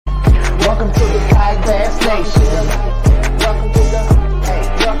Welcome to the Kayak Bass Nation. Welcome to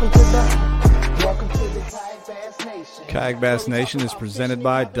the Kayak Bass Nation. Kayak Bass Nation is presented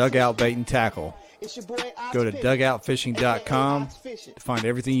by Dugout Bait and Tackle. Go to dugoutfishing.com to find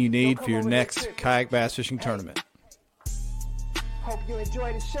everything you need for your next kayak bass fishing tournament. Hope you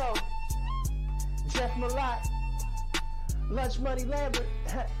enjoy the show. Jeff Malott, Lunch Money Lambert,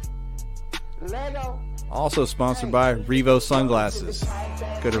 Lego. Also sponsored by Revo Sunglasses.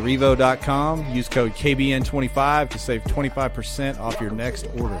 Go to revo.com, use code KBN25 to save 25% off your next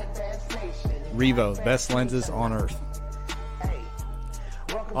order. Revo, best lenses on earth.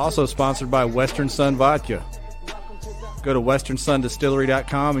 Also sponsored by Western Sun Vodka. Go to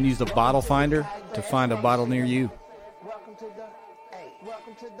westernsundistillery.com and use the bottle finder to find a bottle near you.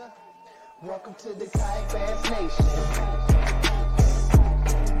 Welcome to the Kayak Bass Nation.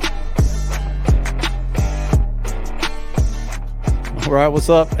 All right, what's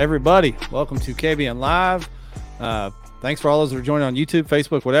up, everybody? Welcome to KBN Live. Thanks for all those that are joining on YouTube,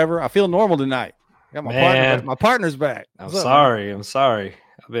 Facebook, whatever. I feel normal tonight. I got my partner's back. I'm sorry.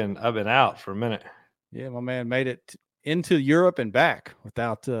 I've been out for a minute. Yeah, my man made it into Europe and back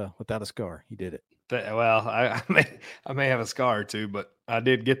without a scar. He did it. Well, I may have a scar or two, but I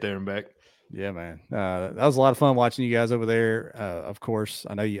did get there and back. Yeah, man. That was a lot of fun watching you guys over there. Of course,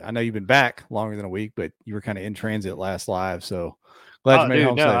 I know you've been back longer than a week, but you were kind of in transit last live, so glad you made it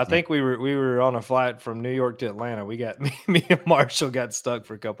home safely. I think we were on a flight from New York to Atlanta. We got me and Marshall got stuck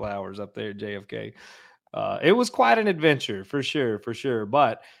for a couple hours up there at JFK. It was quite an adventure for sure.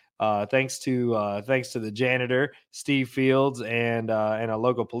 But thanks to the janitor, Steve Fields, and a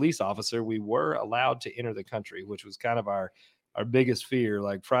local police officer, we were allowed to enter the country, which was kind of our biggest fear.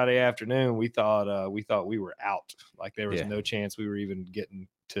 Like Friday afternoon, we thought we were out. Like there was no chance we were even getting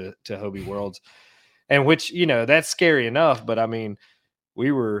to Hobie Worlds, and which, that's scary enough. But I mean,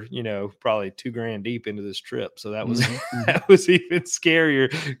 we were, probably $2,000 deep into this trip. So that was, that was even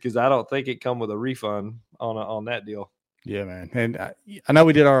scarier because I don't think it come with a refund on that deal. Yeah, man. And I know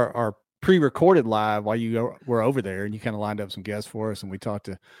we did our pre-recorded live while you were over there, and you kind of lined up some guests for us. And we talked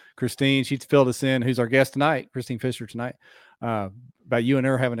to Christine. She filled us in, who's our guest tonight, Christine Fisher tonight, about you and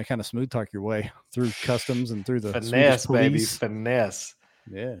her having to kind of smooth talk your way through customs and through the finesse, baby, finesse.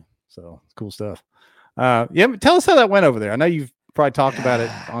 Yeah. So it's cool stuff. Tell us how that went over there. I know you've probably talked about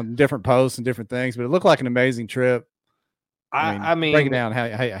it on different posts and different things, but it looked like an amazing trip. I mean break it down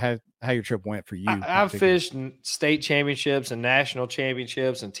how your trip went for you. I've fished state championships and national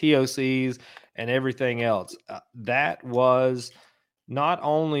championships and TOCs and everything else. That was not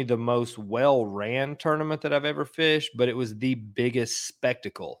only the most well-ran tournament that I've ever fished, but it was the biggest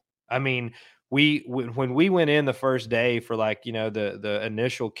spectacle. I mean, when we went in the first day for the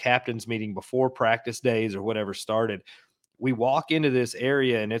initial captain's meeting before practice days or whatever started, we walk into this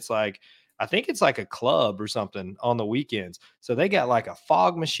area and it's like, I think it's like a club or something on the weekends. So they got like a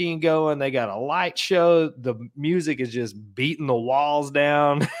fog machine going. They got a light show. The music is just beating the walls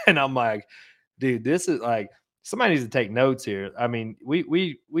down. And I'm like, dude, this is like, somebody needs to take notes here. I mean, we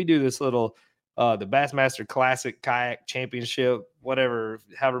do this little, the Bassmaster Classic Kayak Championship, whatever,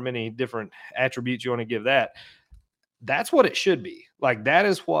 however many different attributes you want to give that. That's what it should be. Like, that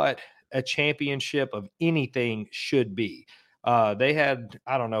is what a championship of anything should be. They had,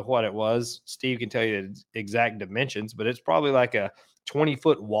 I don't know what it was. Steve can tell you the exact dimensions, but it's probably like a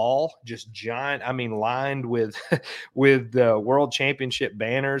 20-foot wall, just giant. I mean, lined with the world championship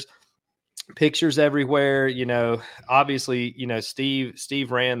banners, pictures everywhere. Obviously,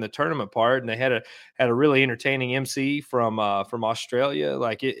 Steve ran the tournament part, and they had a really entertaining MC from Australia.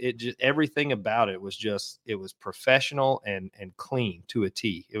 Like it just, everything about it was professional and clean to a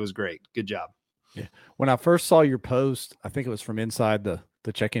T. It was great. Good job. Yeah. When I first saw your post, I think it was from inside the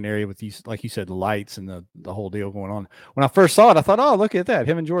check-in area with these, like you said, the lights and the whole deal going on. When I first saw it, I thought, oh, look at that.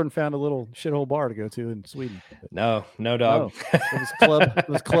 Him and Jordan found a little shithole bar to go to in Sweden. No, dog. It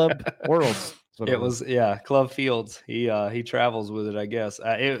was Club Worlds. It was Club Fields. He travels with it, I guess.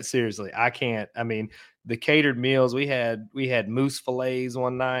 Seriously, I can't. I mean, the catered meals we had moose fillets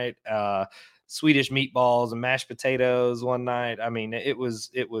one night, Swedish meatballs and mashed potatoes one night. I mean, it was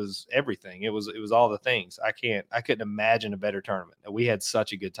everything. It was all the things. I couldn't imagine a better tournament. We had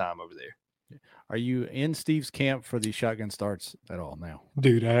such a good time over there. Are you in Steve's camp for the shotgun starts at all now?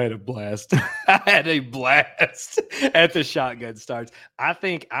 Dude, I had a blast. I had a blast at the shotgun starts. I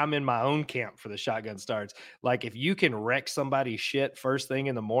think I'm in my own camp for the shotgun starts. Like, if you can wreck somebody's shit first thing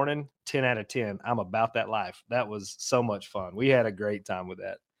in the morning, 10 out of 10. I'm about that life. That was so much fun. We had a great time with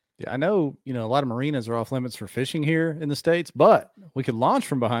that. Yeah, I know, a lot of marinas are off limits for fishing here in the States, but we could launch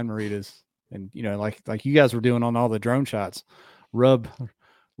from behind marinas and, like you guys were doing on all the drone shots, rub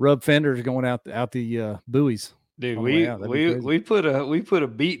rub fenders going out the buoys. Dude, on the way out. That'd be crazy. we put a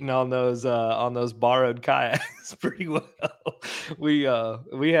beating on those borrowed kayaks pretty well. We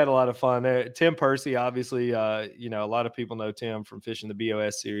had a lot of fun there. Tim Percy, obviously, a lot of people know Tim from fishing the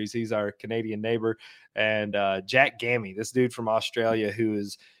BOS series. He's our Canadian neighbor, and Jack Gammy, this dude from Australia who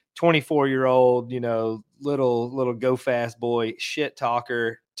is 24-year-old, little go fast boy, shit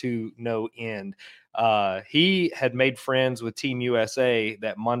talker to no end. He had made friends with Team USA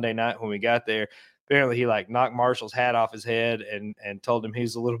that Monday night when we got there. Apparently he knocked Marshall's hat off his head and told him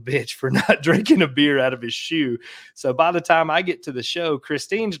he's a little bitch for not drinking a beer out of his shoe. So by the time I get to the show,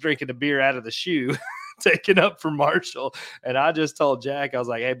 Christine's drinking a beer out of the shoe, taking up for Marshall. And I just told Jack, I was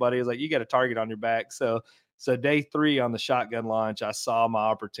like, hey buddy, I was like, you got a target on your back. So day 3 on the shotgun launch, I saw my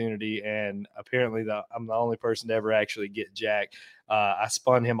opportunity, and apparently I'm the only person to ever actually get Jack. I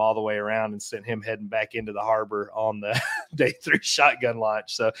spun him all the way around and sent him heading back into the harbor on the day 3 shotgun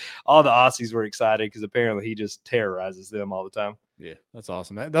launch. So all the Aussies were excited because apparently he just terrorizes them all the time. Yeah, that's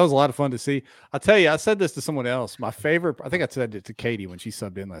awesome. That was a lot of fun to see. I'll tell you, I said this to someone else. My favorite, I think I said it to Katie when she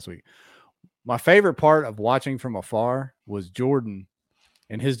subbed in last week. My favorite part of watching from afar was Jordan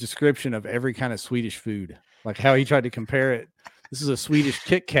and his description of every kind of Swedish food, like how he tried to compare it. This is a Swedish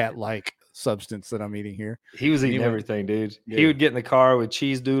Kit Kat like substance that I'm eating here. He was eating everything, dude. Yeah. He would get in the car with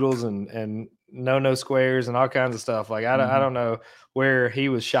cheese doodles and no squares and all kinds of stuff. Like I don't know where he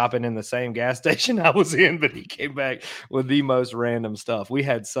was shopping in the same gas station I was in, but he came back with the most random stuff. We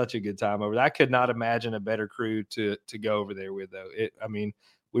had such a good time over there. I could not imagine a better crew to go over there with, though.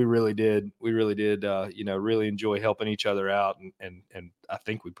 We really did. We really did. Really enjoy helping each other out, and I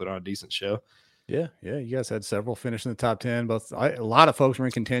think we put on a decent show. Yeah. You guys had several finish in the top 10. A lot of folks were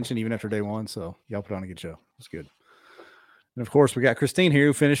in contention even after day 1. So y'all put on a good show. It's good. And of course, we got Christine here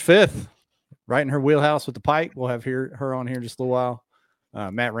who finished 5th, right in her wheelhouse with the pike. We'll have her on here in just a little while.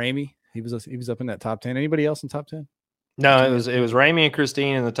 Matt Ramey, he was up in that top 10. Anybody else in top 10? No, it was Ramey and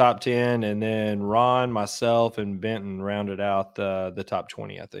Christine in the top 10, and then Ron, myself, and Benton rounded out the top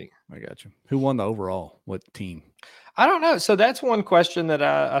 20, I think. I got you. Who won the overall? What team? I don't know. So that's one question that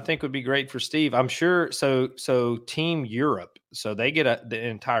I think would be great for Steve. I'm sure. So Team Europe, so they get the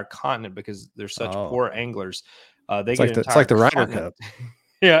entire continent because they're such poor anglers. It's like the Ryder Cup.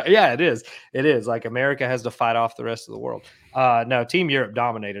 Yeah, it is. It is like America has to fight off the rest of the world. No, Team Europe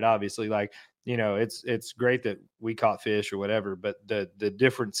dominated, obviously. It's great that we caught fish or whatever, but the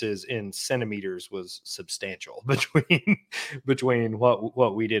differences in centimeters was substantial between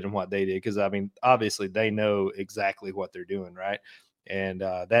what we did and what they did. Because obviously they know exactly what they're doing, right? And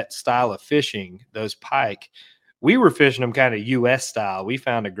that style of fishing, those pike, we were fishing them kind of U.S. style. We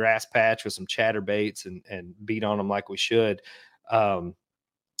found a grass patch with some chatterbaits and beat on them like we should.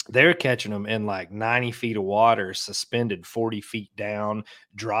 They're catching them in 90 feet of water, suspended 40 feet down,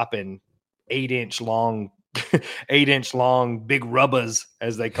 dropping 8-inch long big rubbers,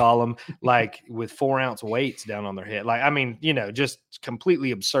 as they call them, with 4-ounce weights down on their head. Just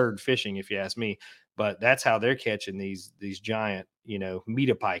completely absurd fishing, if you ask me. But that's how they're catching these giant,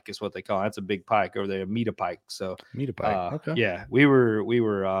 meta pike is what they call it. That's a big pike over there, a meta pike. So meta pike. Okay. Yeah, we were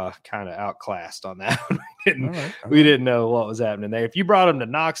kind of outclassed on that. We didn't know what was happening there. If you brought them to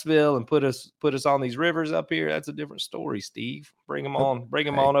Knoxville and put us on these rivers up here, that's a different story, Steve. Bring them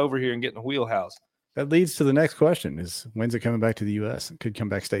on over here and get in the wheelhouse. That leads to the next question: is when's it coming back to the U.S.? It could come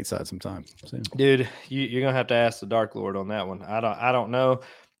back stateside sometime soon. Dude, you're gonna have to ask the Dark Lord on that one. I don't know.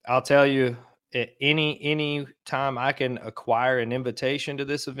 I'll tell you. Any time I can acquire an invitation to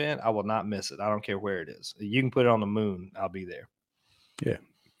this event, I will not miss it. I don't care where it is. You can put it on the moon. I'll be there. Yeah,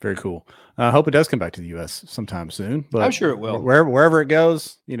 very cool. I hope it does come back to the U.S. sometime soon. But I'm sure it will. Wherever it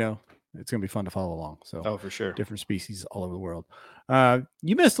goes, it's going to be fun to follow along. So, for sure, different species all over the world.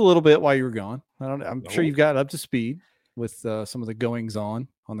 You missed a little bit while you were gone. I'm sure you've got up to speed with some of the goings on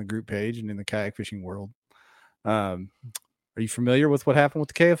the group page and in the kayak fishing world. Are you familiar with what happened with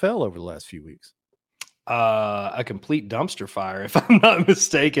the KFL over the last few weeks? A complete dumpster fire, if I'm not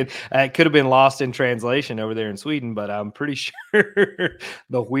mistaken. It could have been lost in translation over there in Sweden, but I'm pretty sure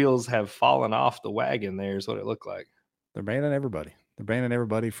the wheels have fallen off the wagon. There is what it looked like. They're banning everybody. They're banning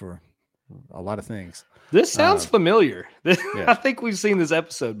everybody for a lot of things. This sounds familiar. Yeah. I think we've seen this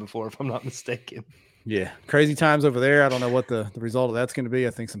episode before, if I'm not mistaken. Yeah, crazy times over there. I don't know what the result of that's going to be.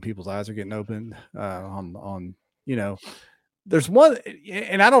 I think some people's eyes are getting opened on there's one,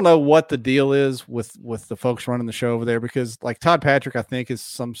 and I don't know what the deal is with the folks running the show over there, because Todd Patrick, I think, is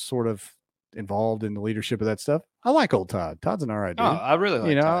some sort of involved in the leadership of that stuff. I like old Todd. Todd's an all right dude. Oh, I really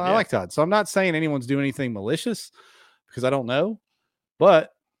like Todd. I like Todd. So I'm not saying anyone's doing anything malicious because I don't know,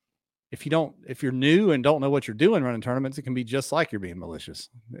 but if you're new and don't know what you're doing running tournaments, it can be just like you're being malicious.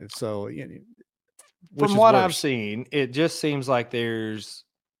 So, From what I've seen, it just seems like there's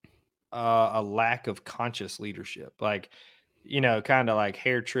a lack of conscious leadership. Like, kind of like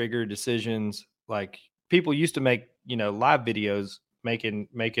hair trigger decisions. Like people used to make, live videos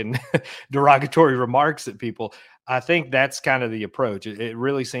making derogatory remarks at people. I think that's kind of the approach. It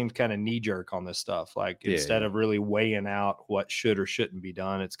really seems kind of knee jerk on this stuff. Like instead of really weighing out what should or shouldn't be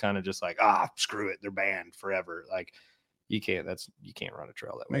done, it's kind of just like, screw it, they're banned forever. Like you can't run a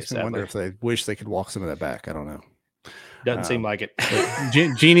trail that way. Makes me wonder if they wish they could walk some of that back. I don't know. Doesn't seem like it.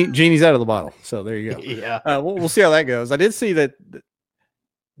 Genie's out of the bottle. So there you go. Yeah. We'll see how that goes. I did see that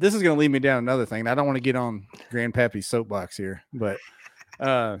this is going to lead me down another thing. I don't want to get on Grandpappy's soapbox here, but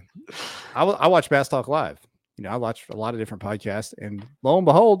I watch Bass Talk Live. I watch a lot of different podcasts, and lo and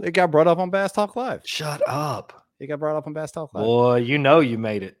behold, it got brought up on Bass Talk Live. Shut up. It got brought up on Bass Talk Live. Boy, you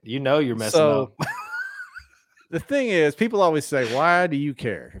made it. You're messing up. The thing is, people always say, why do you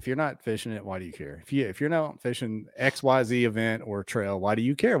care? If you're not fishing it, why do you care? If you're not fishing XYZ event or trail, why do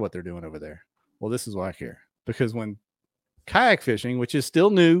you care what they're doing over there? Well, this is why I care. Because when kayak fishing, which is still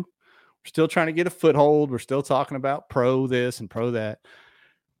new, we're still trying to get a foothold, we're still talking about pro this and pro that.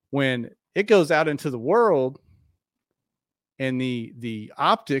 When it goes out into the world and the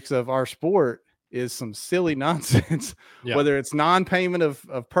optics of our sport is some silly nonsense, whether it's non-payment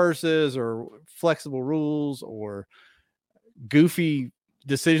of purses or flexible rules or goofy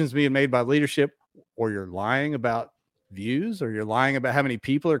decisions being made by leadership, or you're lying about views, or you're lying about how many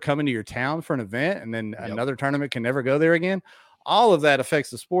people are coming to your town for an event, and then another tournament can never go there again. All of that affects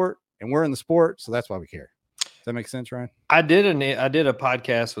the sport, and we're in the sport, so that's why we care. Does that make sense, Ryan? I did a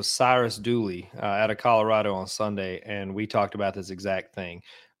podcast with Cyrus Dooley out of Colorado on Sunday, and we talked about this exact thing.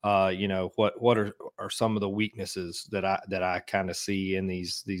 What are some of the weaknesses that I kind of see in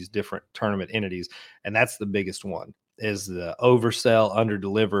these different tournament entities, and that's the biggest one is the oversell,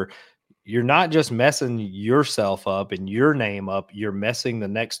 underdeliver. You're not just messing yourself up and your name up, you're messing the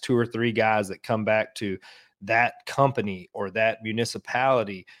next 2 or 3 guys that come back to that company or that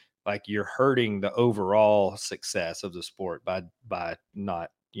municipality. Like you're hurting the overall success of the sport by not,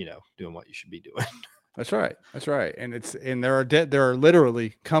 doing what you should be doing. That's right. And there are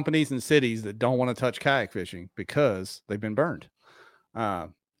literally companies and cities that don't want to touch kayak fishing because they've been burned.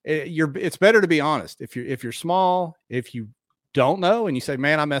 It's better to be honest. If you're small, if you don't know and you say,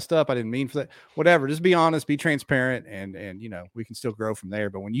 man, I messed up, I didn't mean for that, whatever, just be honest, be transparent, and we can still grow from there.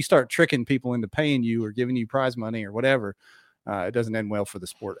 But when you start tricking people into paying you or giving you prize money or whatever, it doesn't end well for the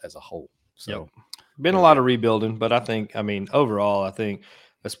sport as a whole. So been a lot of rebuilding, but overall, I think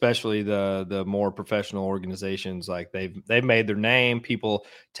especially the more professional organizations, like they've made their name. People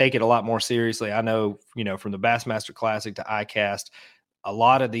take it a lot more seriously. I know, from the Bassmaster Classic to ICAST, a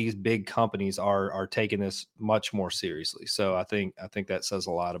lot of these big companies are taking this much more seriously. So I think that says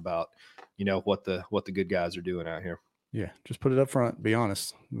a lot about, what the good guys are doing out here. Yeah, just put it up front. Be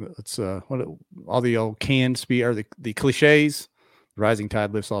honest. It's all the old canned speed or the cliches. Rising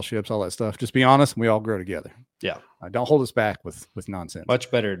tide lifts all ships. All that stuff. Just be honest, and we all grow together. Yeah. Don't hold us back with nonsense.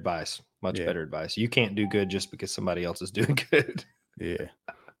 Much better advice. Better advice. You can't do good just because somebody else is doing good. Yeah.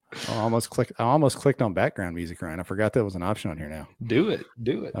 I almost clicked on background music, Ryan. I forgot that was an option on here now. Do it.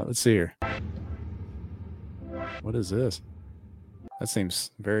 Let's see here. What is this? That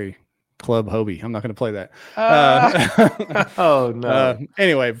seems very Club Hobie. I'm not going to play that. Oh no.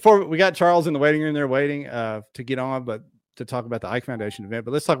 Anyway, before we got Charles in the waiting room there waiting to get on, but to talk about the Ike Foundation event.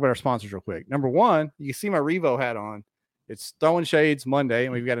 But let's talk about our sponsors real quick. Number one, you can see my Revo hat on. It's Throwing Shades Monday,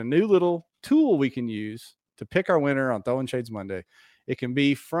 and we've got a new little tool we can use to pick our winner on Throwing Shades Monday. It can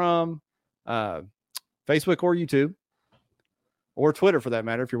be from Facebook or YouTube or Twitter, for that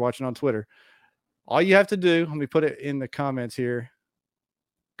matter, if you're watching on Twitter. All you have to do, let me put it in the comments here.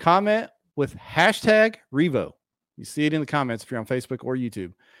 Comment with hashtag Revo. You see it in the comments if you're on Facebook or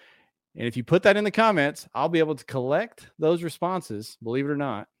YouTube. And if you put that in the comments, I'll be able to collect those responses, believe it or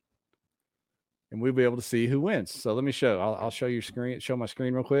not, and we'll be able to see who wins. So let me show. I'll show my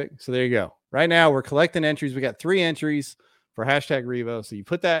screen real quick. So there you go. Right now we're collecting entries. We got 3 entries for hashtag Revo. So you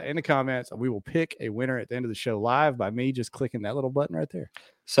put that in the comments, and we will pick a winner at the end of the show live by me just clicking that little button right there.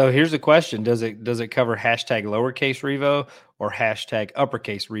 So here's the question. Does it cover hashtag lowercase Revo or hashtag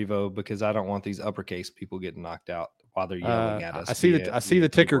uppercase Revo? Because I don't want these uppercase people getting knocked out while they're yelling at us. I see the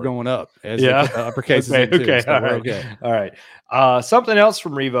ticker going up as uppercase is okay. So okay. All right. Something else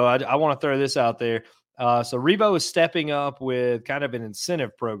from Revo. I want to throw this out there. So Revo is stepping up with kind of an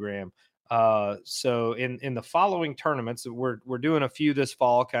incentive program. So in the following tournaments, we're doing a few this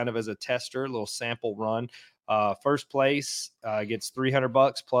fall, kind of as a tester, a little sample run. First place gets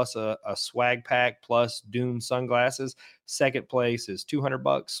 $300 plus a swag pack plus Dune sunglasses. Second place is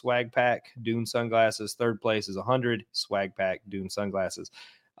 $200 swag pack, Dune sunglasses. Third place is $100 swag pack, Dune sunglasses.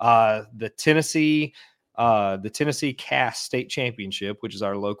 The Tennessee Cast State Championship, which is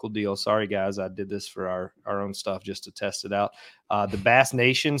our local deal. Sorry, guys, I did this for our own stuff just to test it out. The Bass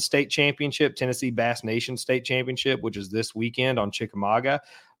Nation State Championship, Tennessee Bass Nation State Championship, which is this weekend on Chickamauga.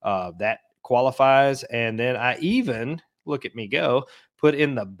 That qualifies. And then I even, look at me go, put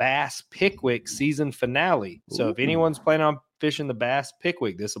in the Bass Pickwick season finale. So if anyone's planning on fishing the Bass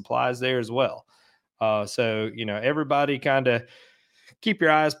Pickwick, this applies there as well. So, everybody kind of keep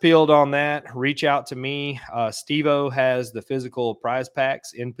your eyes peeled on that. Reach out to me. Steve-O has the physical prize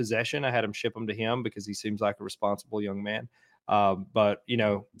packs in possession. I had him ship them to him because he seems like a responsible young man. But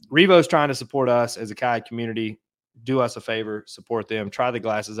Revo's trying to support us as a kayak community. Do us a favor, support them, try the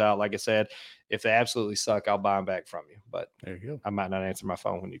glasses out. Like I said, if they absolutely suck, I'll buy them back from you. But there you go. I might not answer my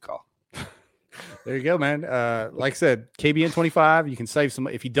phone when you call. There you go, man. Like I said, KBN 25, you can save some.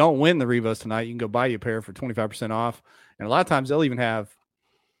 If you don't win the Revos tonight, you can go buy you a pair for 25% off. And a lot of times they'll even have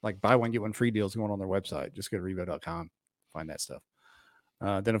like buy one, get one free deals going on their website. Just go to revo.com, find that stuff.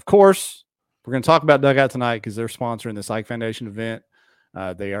 Then, of course, we're going to talk about Dugout tonight because they're sponsoring this Ike Foundation event.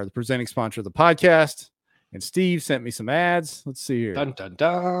 They are the presenting sponsor of the podcast. And Steve sent me some ads. Let's see here. Dun, dun,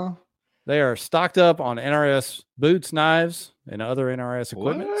 dun. They are stocked up on NRS boots, knives, and other NRS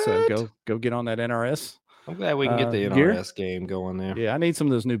equipment. What? So go get on that NRS. I'm glad we can get the gear. NRS game going there. Yeah, I need some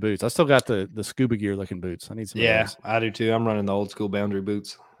of those new boots. I still got the scuba gear looking boots. I need some. Yeah, of those. I do too. I'm running the old school boundary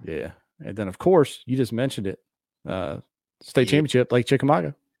boots. Yeah, and then of course you just mentioned it. State championship, Lake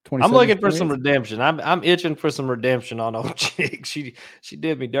Chickamauga. I'm looking for some redemption. I'm itching for some redemption on old chick. She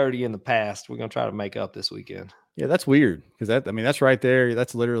did me dirty in the past. We're gonna try to make up this weekend. Yeah, that's weird because that's right there.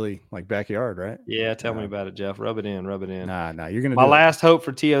 That's literally like backyard, right? Yeah, tell me about it, Jeff. Rub it in. Nah, you're gonna. My last hope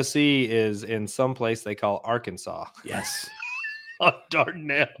for TOC is in some place they call Arkansas. Yes, on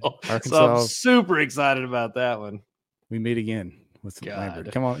Dardanelle. Arkansas. So I'm super excited about that one. We meet again with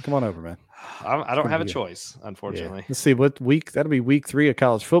Lambert. Come on over, man. I don't have a choice, unfortunately. Yeah. Let's see what week. That'll be week 3 of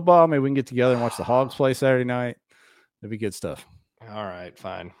college football. Maybe we can get together and watch the Hogs play Saturday night. That'd be good stuff. All right,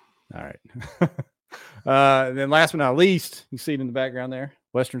 fine. All right. And then last but not least, you see it in the background there.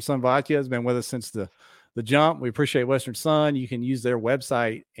 Western Sun Vodka has been with us since the jump. We appreciate Western Sun. You can use their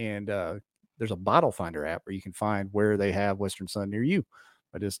website, and there's a bottle finder app where you can find where they have Western Sun near you.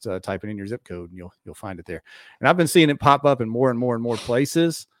 By just typing in your zip code, and you'll find it there. And I've been seeing it pop up in more and more and more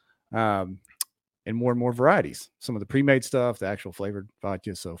places. And more and more varieties. Some of the pre-made stuff, the actual flavored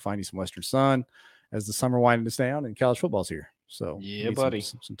vodka. So find you some Western Sun as the summer winding us down and college football's here. So yeah, buddy,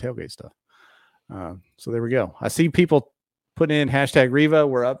 some tailgate stuff. So there we go. I see people putting in hashtag Revo.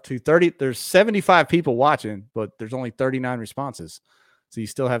 We're up to 30. There's 75 people watching, but there's only 39 responses. So you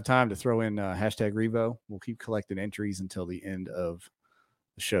still have time to throw in hashtag Revo. We'll keep collecting entries until the end of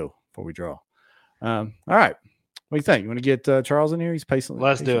the show before we draw. All right. What do you think? You want to get Charles in here? He's pacing.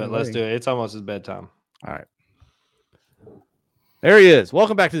 Let's do it. It's almost his bedtime. All right. There he is.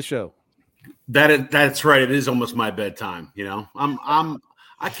 Welcome back to the show. That's right. It is almost my bedtime.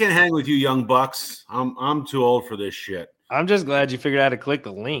 I can't hang with you young bucks. I'm too old for this shit. I'm just glad you figured out how to click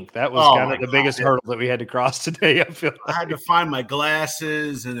the link. That was kind of the biggest hurdle that we had to cross today. I feel like. I had to find my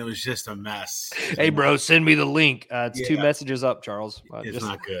glasses, and it was just a mess. Hey, bro, send me the link. It's 2 messages up, Charles. It's just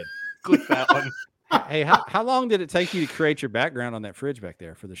not good. Click that one. Hey, how long did it take you to create your background on that fridge back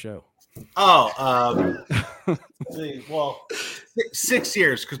there for the show? Oh, well, 6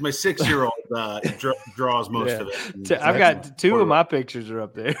 years because my 6-year-old draws most of it. I've got 2 of my pictures are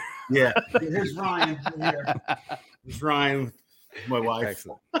up there. Yeah, here's Ryan. Here's Ryan, my wife.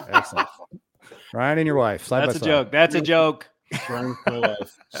 Excellent. Ryan and your wife. That's a joke. That's a joke. Ryan, my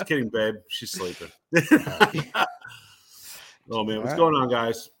wife. Just kidding, babe. She's sleeping. Oh man, what's going on,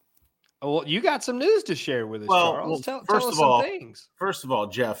 guys? Well, you got some news to share with us, Charles. Tell us some things. First of all,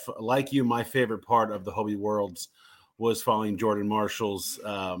 Jeff, like you, my favorite part of the Hobie Worlds was following Jordan Marshall's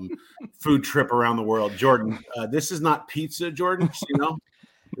food trip around the world. Jordan, this is not pizza, Jordan.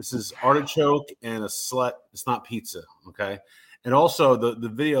 This is artichoke and a slut. It's not pizza, okay? And also the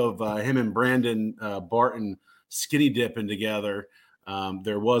video of him and Brandon Barton skinny dipping together.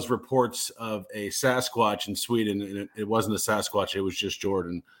 There was reports of a Sasquatch in Sweden, and it wasn't a Sasquatch. It was just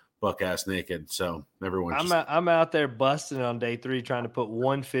Jordan. Buck ass naked. So everyone, I'm out there busting on day 3 trying to put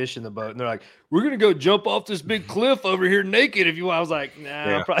one fish in the boat, and they're like, "We're gonna go jump off this big cliff over here naked." If you want, I was like, "Nah,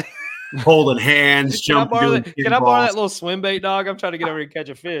 yeah. probably holding hands, jumping." Can I borrow that little swim bait, dog? I'm trying to get over here and catch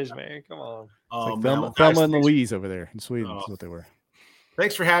a fish, man. Come on. Thelma and Louise over there in Sweden is what they were.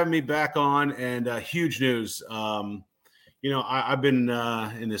 Thanks for having me back on. And huge news. I've been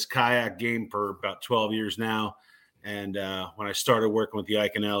in this kayak game for about 12 years now. And when I started working with the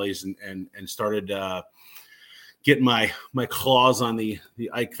Iaconellis and started getting my claws on the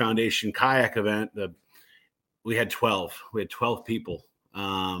Ike Foundation kayak event, we had 12. We had 12 people.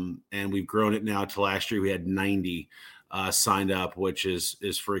 And we've grown it now to last year. We had 90 signed up, which is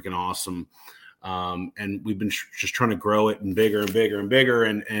freaking awesome. And we've been just trying to grow it and bigger and bigger and bigger.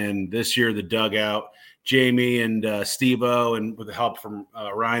 And this year, the dugout, Jamie and Steve-O, and with the help from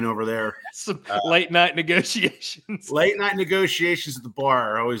Ryan over there. Some late night negotiations. Late night negotiations at the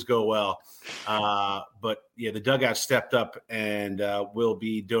bar always go well. But yeah, the dugout stepped up and we'll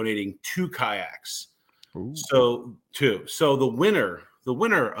be donating 2 kayaks. Ooh. So 2. So the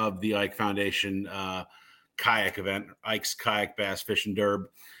winner of the Ike Foundation kayak event, Ike's Kayak Bass Fishing Derb,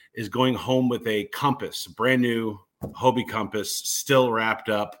 is going home with a compass, a brand new Hobie compass, still wrapped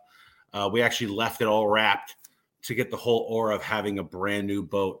up. We actually left it all wrapped to get the whole aura of having a brand new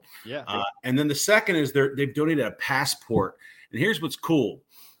boat. Yeah. And then the second is they've donated a passport. And here's what's cool.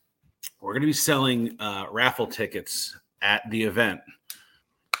 We're going to be selling raffle tickets at the event.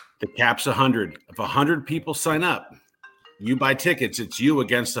 The cap's 100. If 100 people sign up, you buy tickets. It's you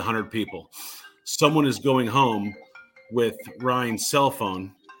against 100 people. Someone is going home with Ryan's cell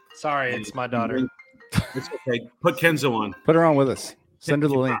phone. Sorry, it's my daughter. It's okay. Put Kenzo on. Put her on with us. Send her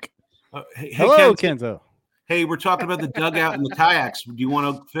the link. Hey, Hello, Kenzo. Kenzo. Hey, we're talking about the dugout and the kayaks. Do you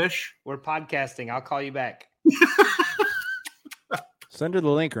want to fish? We're podcasting. I'll call you back. Send her the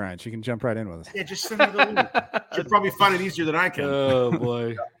link, Ryan. She can jump right in with us. Yeah, just send her the link. She'll probably find it easier than I can. Oh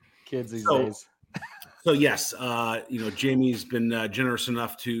boy, kids these days. So yes, Jamie's been generous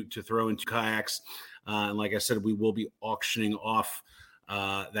enough to throw in 2 kayaks, and like I said, we will be auctioning off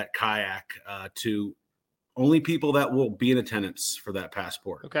that kayak to only people that will be in attendance for that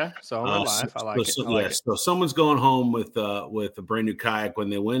passport. Okay, so only live. I like it. So, I like yes, it. so someone's going home with a brand new kayak when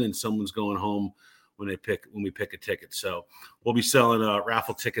they win, and someone's going home when we pick a ticket. So we'll be selling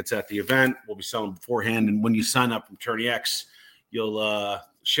raffle tickets at the event. We'll be selling beforehand, and when you sign up from Tourney X, you'll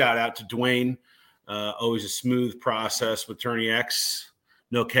shout out to Dwayne. Always a smooth process with Tourney X.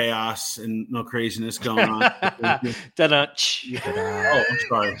 No chaos and no craziness going on. Ta-da. Oh, I'm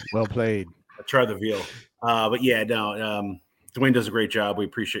sorry. Well played. I tried the veal. But yeah, no, Dwayne does a great job. We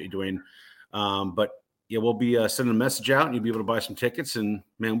appreciate you, Dwayne. But yeah, we'll be sending a message out and you'll be able to buy some tickets. And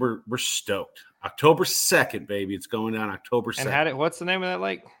man, we're stoked. October 2nd, baby. It's going down October 2nd. And what's the name of that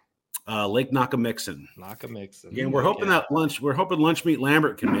lake? Lake Nakamixon. Nakamixon. Again, we're hoping Lunch Meat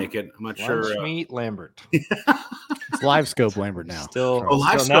Lambert can make it. I'm not sure. Lunch Meat Lambert. It's Live Scope Lambert now. Still, Oh,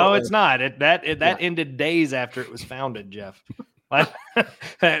 Live still no, Scope. it's not. That ended days after it was founded, Jeff.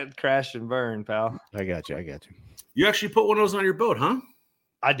 That crashed and burned, pal. I got you. You actually put one of those on your boat, huh?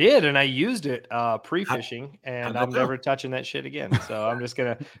 I did, and I used it pre-fishing, and how'd I'm that go? never touching that shit again. So I'm just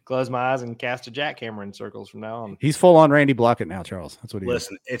gonna close my eyes and cast a jackhammer in circles from now on. He's full on Randy Blockett now, Charles. That's what he is.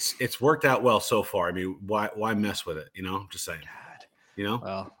 Listen, it's worked out well so far. I mean, why mess with it? Just saying. God. You know,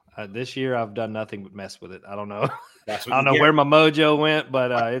 Well, this year I've done nothing but mess with it. I don't know. that's I don't know where my mojo went,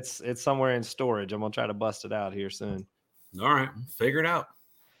 but it's somewhere in storage. I'm gonna try to bust it out here soon. All right, figure it out.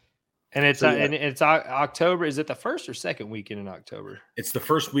 And it's So, yeah. and it's October. Is it the first or second weekend in October? It's the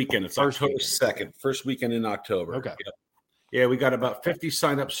first weekend. It's First October weekend. 2nd, first weekend in October. Okay. Yep. Yeah, we got about 50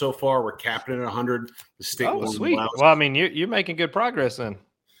 signed up so far. We're capping at 100. The state Oh, won't sweet. allow us- Well, I mean, you're making good progress then.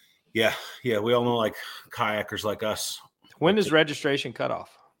 Yeah. We all know like kayakers like us. When does registration cut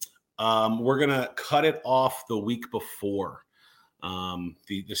off? We're gonna cut it off the week before.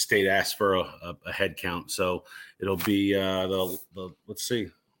 The state asked for a head count, so it'll be the let's see,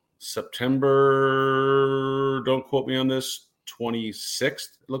 September. Don't quote me on this.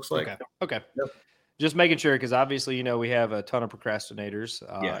 26th. It looks like. Okay. Yep. Just making sure, because obviously, we have a ton of procrastinators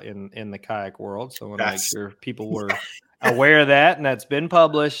Yeah. in the kayak world. So I want to make That's- sure people were aware of that, and that's been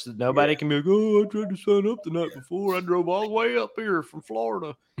published. Nobody can be like, "Oh, I tried to sign up the night before. I drove all the way up here from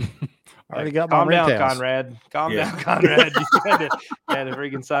Florida." I already got my Calm down, ringtails. Conrad. Calm Yeah. down, Conrad. You had to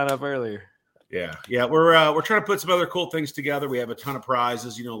freaking sign up earlier. Yeah. We're trying to put some other cool things together. We have a ton of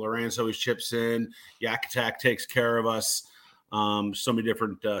prizes. Lorenz always chips in. Yak Attack takes care of us. So many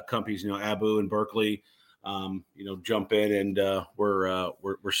different companies. Abu and Berkeley. Jump in, and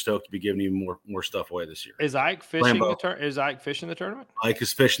we're stoked to be giving you more stuff away this year. Is Ike fishing Rambo. Is Ike fishing the tournament? Ike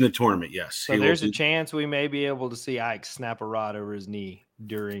is fishing the tournament. Yes. So He will there's a be- chance we may be able to see Ike snap a rod over his knee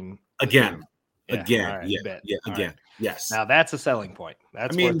during again. Yeah, Again. all right, Yeah. bet. Yeah. All Again. right. Yes. Now that's a selling point.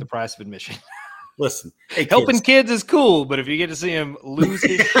 That's I mean, worth the price of admission. Listen. Hey, Helping kids, kids is cool, but if you get to see him lose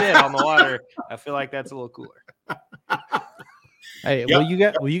his shit on the water, I feel like that's a little cooler. Hey,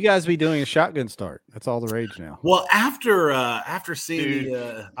 will you guys be doing a shotgun start? That's all the rage now. Well, after seeing Dude,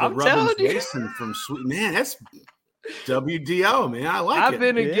 the I'm Rubbins telling you. Racing from Sweet, man, that's WDO, man. I like I've it.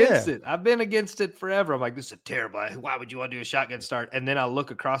 been against Yeah. it. I've been against it forever. I'm like, this is terrible. Why would you want to do a shotgun start? And then I look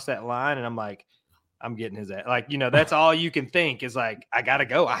across that line and I'm like, I'm getting his ass. Like, that's all you can think is like, I gotta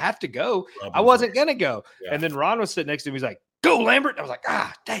go. I have to go. Rubbins I wasn't Racing. gonna go. Yeah. And then Ron was sitting next to me. He's like, go, Lambert. I was like,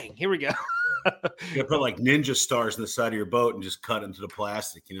 dang, here we go. You put like ninja stars in the side of your boat and just cut into the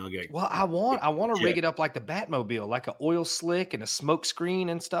plastic, get Well, I want to rig Yeah. it up like the Batmobile, like an oil slick and a smoke screen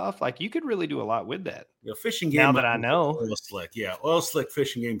and stuff. Like you could really do a lot with that. fishing game. Now that I know. oil slick, oil slick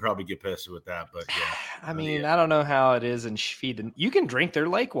fishing game probably get pissed with that, but yeah. I mean, I don't know how it is in Schweden. You can drink their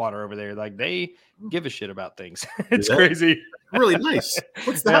lake water over there. Like they give a shit about things. It's that? crazy. Really nice.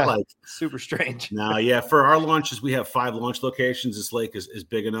 What's that Yeah. like? Super strange. No, yeah. For our launches, we have 5 launch locations. This lake is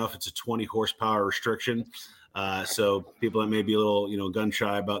big enough. It's a 20 horsepower restriction. So people that may be a little, gun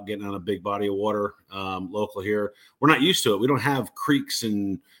shy about getting on a big body of water local here, we're not used to it. We don't have creeks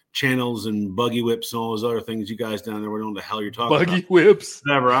and channels and buggy whips and all those other things you guys down there. We don't know what the hell you're talking Buggy about. whips.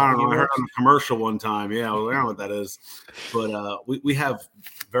 Never. I don't know. I Buggy heard on a commercial one time. Yeah, well, I don't know what that is. But we have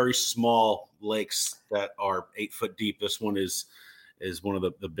very small lakes that are 8 foot deep. This one is one of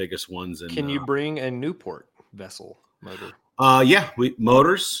the biggest ones. And Can you bring a Newport vessel motor? we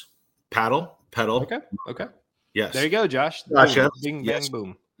motors, pedal. Okay. Yes. There you go, Josh. Josh, Boom. yes. Bing, Yes. bang,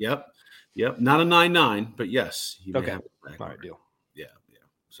 boom. Yep. Not a 9.9, but yes. You may Okay. have it back All on. right, deal. Yeah.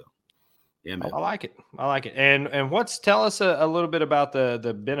 So, yeah, man. I like it. And tell us a little bit about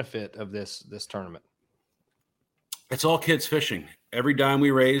the benefit of this tournament. It's all kids fishing. Every dime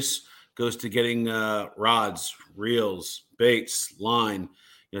we raise goes to getting rods, reels, baits, line,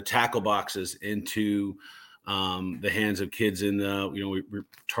 tackle boxes into the hands of kids in we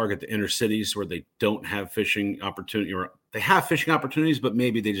target the inner cities where they don't have fishing opportunity, or they have fishing opportunities, but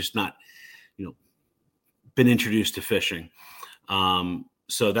maybe they just not, been introduced to fishing.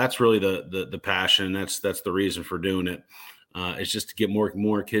 So that's really the passion. That's the reason for doing it. It's just to get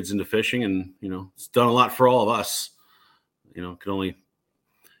more kids into fishing, and it's done a lot for all of us. Can only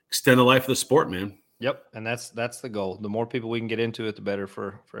extend the life of the sport, man. Yep, and that's the goal. The more people we can get into it, the better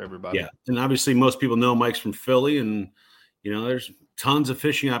for everybody. Yeah, and obviously most people know Mike's from Philly, and there's tons of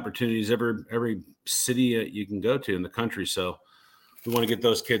fishing opportunities every city you can go to in the country. So we want to get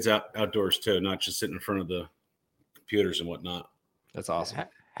those kids outdoors too, not just sitting in front of the computers and whatnot. That's awesome.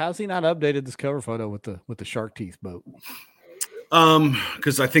 How's he not updated this cover photo with the shark teeth boat?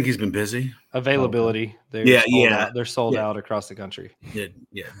 Because I think he's been busy. Availability. They're sold out across the country. Yeah.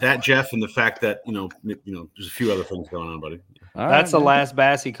 That Jeff, and the fact that there's a few other things going on, buddy. All That's right, the man. last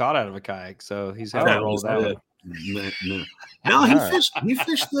bass he caught out of a kayak, so he's had to roll was that it. one. No, he All right. fished. He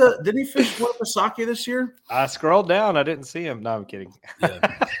fished didn't he fish one of Sake this year? I scrolled down. I didn't see him. No, I'm kidding.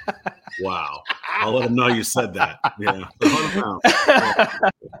 Yeah. Wow. I'll let him know you said that. Yeah. Let him know. Yeah.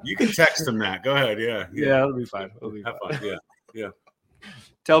 You can text him that. Go ahead. Yeah. Yeah, it'll be fine. It'll be Have fine. fun. Yeah.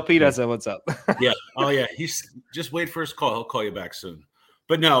 Tell Pete I said what's up. Yeah. Oh, yeah. He's just wait for his call. He'll call you back soon.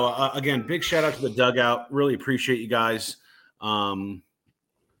 But no, again, big shout out to the dugout. Really appreciate you guys.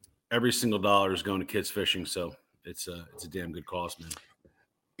 Every single dollar is going to kids fishing, so it's a damn good cause, man.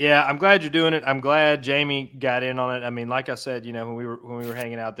 Yeah, I'm glad you're doing it. I'm glad Jamie got in on it. I mean, like I said, when we were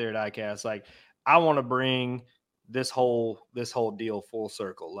hanging out there at ICAST, like I want to bring this whole deal full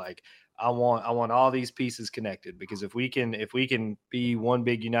circle. Like I want all these pieces connected, because if we can be one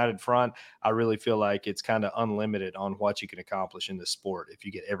big united front, I really feel like it's kind of unlimited on what you can accomplish in this sport if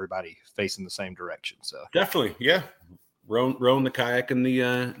you get everybody facing the same direction. So Definitely, yeah. Rowing the kayak in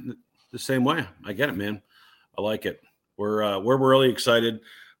the same way. I get it, man. I like it. We're really excited.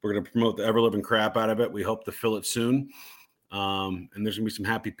 We're going to promote the ever living crap out of it. We hope to fill it soon. And there's going to be some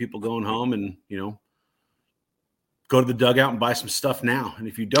happy people going home, and go to the dugout and buy some stuff now. And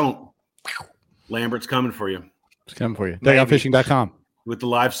if you don't, Lambert's coming for you It's coming for you. Dugoutfishing.com. with the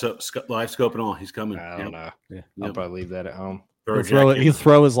live scope and all. He's coming. I don't know. Yeah. I'll probably leave that at home. He'll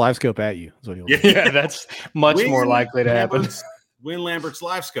throw his live scope at you. Is what he'll do. Yeah, that's much more likely to happen. Win Lambert's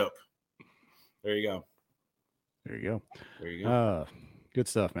live scope. There you go. There you go. There you go. Good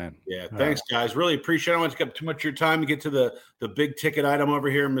stuff, man. Yeah, thanks, guys. Really appreciate it. I don't want to take up too much of your time to get to the big ticket item over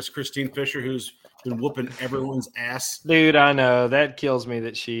here, Miss Christine Fisher, who's been whooping everyone's ass. Dude, I know that kills me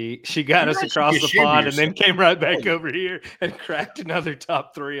that she got us You across should the be ashamed of pond and then yourself. came right back over here and cracked another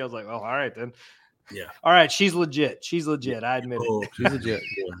top 3. I was like, well, all right then. Yeah. All right, she's legit. I admit Oh, it. She's legit.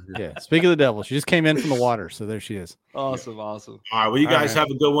 Yeah. Speaking of the devil, she just came in from the water, so there she is. Awesome. All right. Well, you All guys right. have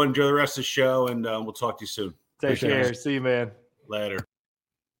a good one. Enjoy the rest of the show, and we'll talk to you soon. Take Appreciate care. it. See you, man. Later.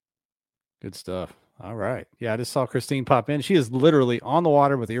 Good stuff. All right. Yeah, I just saw Christine pop in. She is literally on the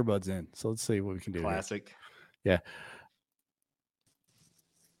water with earbuds in. So let's see what we can do. Here. Classic. Yeah.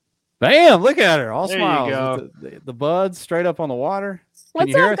 Bam! Look at her, all There you smiles. go. With the buds straight up on the water. Can What's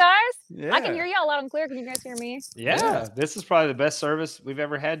you hear up, us? guys? Yeah. I can hear y'all loud and clear. Can you guys hear me? Yeah, this is probably the best service we've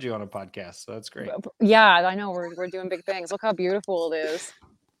ever had you on a podcast. So that's great. Yeah, I know. We're doing big things. Look how beautiful it is.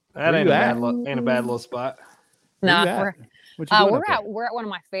 That Where ain't you a at? bad little spot. Where Nah, you at? we're What you doing we're up there? we're at one of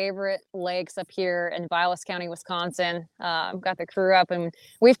my favorite lakes up here in Vilas County, Wisconsin. Got the crew up, and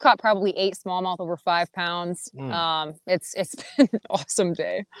we've caught probably 8 smallmouth over 5 pounds. It's been an awesome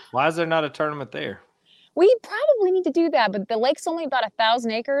day. Why is there not a tournament there? We probably need to do that, but the lake's only about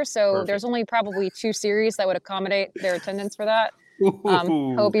 1,000 acres, so there's Perfect. only probably 2 series that would accommodate their attendance for that. Ooh,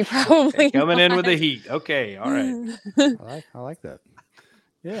 Hobie probably coming in with the not. heat. Okay, all right. I like that.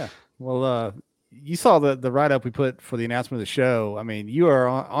 Yeah. Well, you saw the write up we put for the announcement of the show. I mean, you are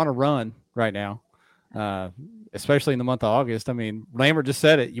on a run right now, especially in the month of August. I mean, Lambert just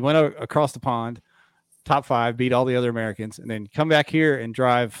said it. You went across the pond, top 5, beat all the other Americans, and then come back here and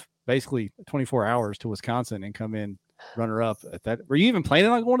drive basically 24 hours to Wisconsin and come in runner up at that. Were you even planning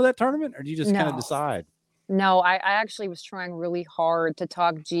on going to that tournament, or did you just kind of No. decide? No, I actually was trying really hard to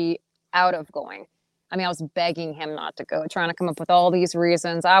talk G out of going. I mean, I was begging him not to go, trying to come up with all these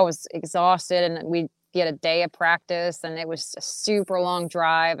reasons. I was exhausted, and we get a day of practice, and it was a super long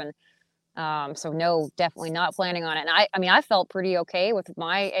drive. And so no, definitely not planning on it. And I mean, I felt pretty okay with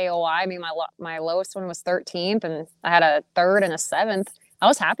my AOI. I mean, my lowest one was 13th, and I had a 3rd and a 7th. I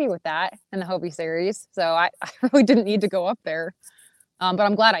was happy with that in the Hobie series. So I really didn't need to go up there. But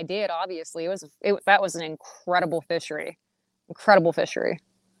I'm glad I did. Obviously, that was an incredible fishery.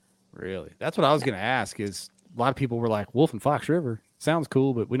 Really? That's what I was going to ask. Is a lot of people were like, Wolf and Fox River sounds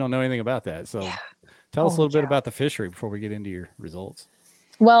cool, but we don't know anything about that. So tell us a Oh, little bit yeah. about the fishery before we get into your results.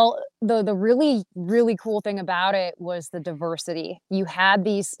 Well, the really, really cool thing about it was the diversity. You had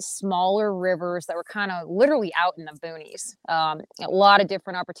these smaller rivers that were kind of literally out in the boonies. A lot of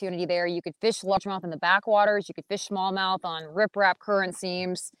different opportunity there. You could fish largemouth in the backwaters. You could fish smallmouth on riprap current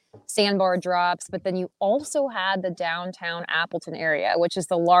seams, sandbar drops. But then you also had the downtown Appleton area, which is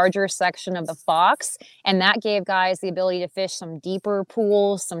the larger section of the Fox. And that gave guys the ability to fish some deeper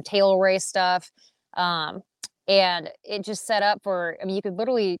pools, some tail ray stuff. And it just set up for, I mean, you could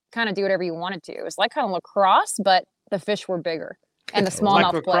literally kind of do whatever you wanted to. It was like kind of lacrosse, but the fish were bigger and the Like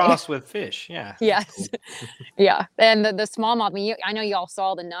smallmouth play. lacrosse with fish. Yeah. Yes. Yeah. And the smallmouth, I mean, I know y'all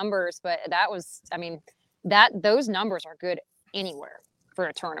saw the numbers, but that was, I mean, those numbers are good anywhere for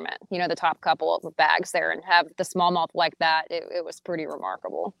a tournament. You know, the top couple of bags there, and have the smallmouth like that. It was pretty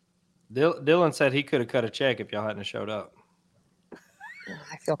remarkable. Dylan said he could have cut a check if y'all hadn't have showed up.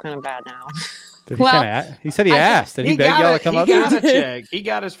 I feel kind of bad now. Did he, Well, he said he asked. Did he beg y'all to come up He here? got a check. He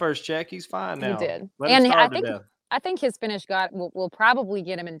got his first check. He's fine now. He did. Let him And starve to I death. think his finish will probably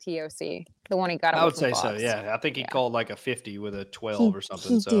get him in TOC. The one he got. I away would from say so. Fox. Yeah, I think he Yeah. called like a 50 with a 12 or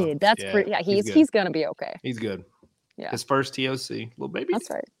something. He so did. That's yeah, pretty. Yeah, good. he's gonna be okay. He's good. Yeah. His first TOC, little baby. That's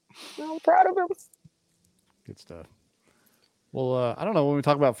right. I'm proud of him. Good stuff. Well, I don't know what we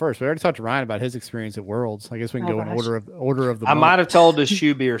talk about first. We already talked to Ryan about his experience at Worlds. I guess we can Oh, go in gosh. order of the. I month. might have told the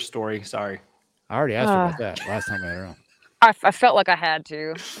shoe beer story. Sorry. I already asked her about that last time I had her on. I felt like I had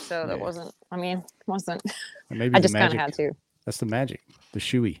to, so that Yeah. wasn't. I mean, wasn't. Or maybe I the just kind of magic. had to. That's the magic, the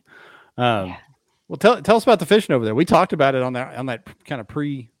shoey. Well, tell us about the fishing over there. We talked about it on that kind of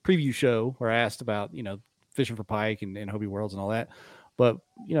preview show where I asked about fishing for pike and Hobie Worlds and all that. But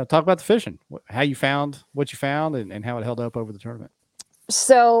talk about the fishing, how you found what you found, and how it held up over the tournament.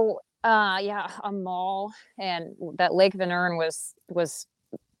 So, yeah, a mall, and that Lake Van Ern was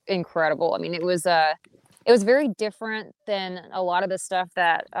incredible. I mean, it was very different than a lot of the stuff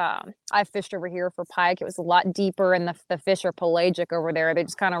that I fished over here for pike. It was a lot deeper, and the fish are pelagic over there. They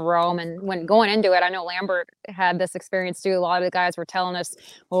just kind of roam. And when going into it, I know Lambert had this experience too. A lot of the guys were telling us,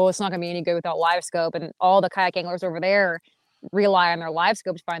 "Well, it's not going to be any good without live scope," and all the kayak anglers over there rely on their live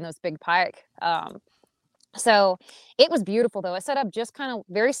scope to find those big pike. So it was beautiful though. It set up just kind of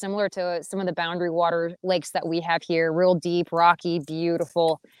very similar to some of the boundary water lakes that we have here, real deep, rocky,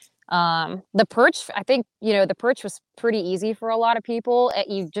 beautiful. The perch, I think, the perch was pretty easy for a lot of people.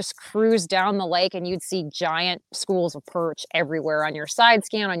 You just cruise down the lake and you'd see giant schools of perch everywhere on your side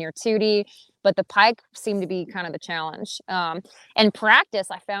scan, on your 2D, but the pike seemed to be kind of the challenge. And practice,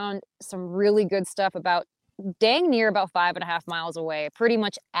 I found some really good stuff dang near about 5.5 miles away, pretty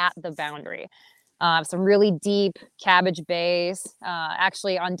much at the boundary. Some really deep cabbage bays.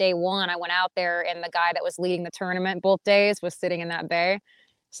 Actually, on day one, I went out there and the guy that was leading the tournament both days was sitting in that bay.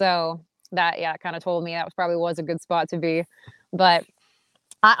 So that, kind of told me that probably was a good spot to be. But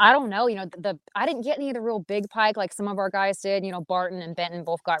I don't know, I didn't get any of the real big pike like some of our guys did. Barton and Benton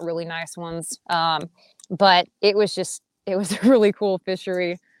both got really nice ones. But it was a really cool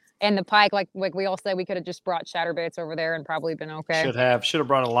fishery. And the pike, like we all said, we could have just brought chatterbaits over there and probably been okay. Should have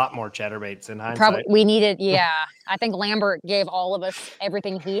brought a lot more chatterbaits in hindsight. Probably we needed, yeah. I think Lambert gave all of us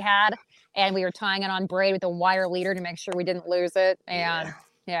everything he had, and we were tying it on braid with a wire leader to make sure we didn't lose it. And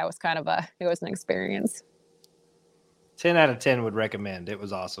yeah, it was an experience. 10 out of 10 would recommend. It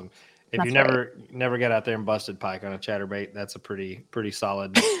was awesome. If That's you right. never got out there and busted pike on a chatterbait, that's a pretty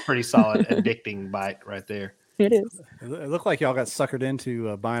solid addicting bite right there. It is. It looked like y'all got suckered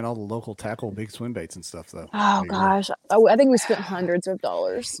into buying all the local tackle, big swim baits and stuff, though. Oh gosh, I think we spent hundreds of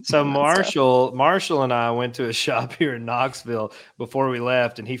dollars. So on that stuff. Marshall and I went to a shop here in Knoxville before we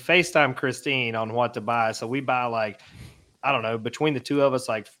left, and he FaceTimed Christine on what to buy. So we buy like, I don't know, between the two of us,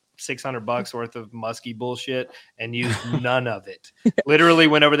 like $600 worth of musky bullshit and used none of it. Literally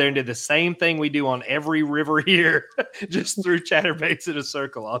went over there and did the same thing we do on every river here, just threw chatterbaits in a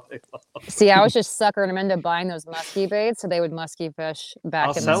circle all day long. See, I was just suckering them into buying those musky baits so they would musky fish back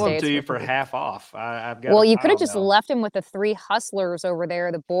I'll in the sell them States. to you for half off. I've got. Well, a you could have pile just now. left him with the 3 hustlers over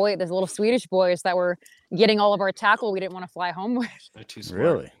there. The little Swedish boys that were getting all of our tackle we didn't want to fly home with. They're too smart.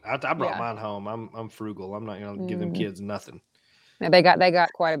 Really? I brought Yeah. mine home. I'm frugal. I'm not going to give them kids nothing. Yeah, they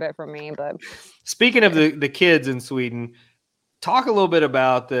got quite a bit from me, but Speaking of the kids in Sweden, talk a little bit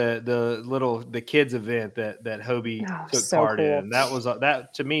about the kids event that Hobie took so part cool. in.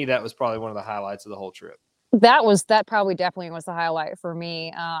 That to me, that was probably one of the highlights of the whole trip. that probably definitely was the highlight for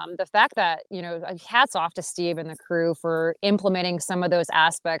me. The fact that, hats off to Steve and the crew for implementing some of those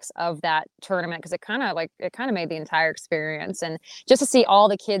aspects of that tournament, because it kind of made the entire experience, and just to see all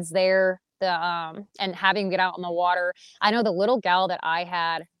the kids there, and having them get out on the water. I know the little gal that I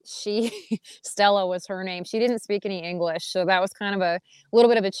had, Stella was her name. She didn't speak any English, so that was kind of a little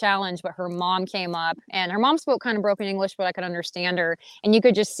bit of a challenge, but her mom came up, and her mom spoke kind of broken English, but I could understand her. And you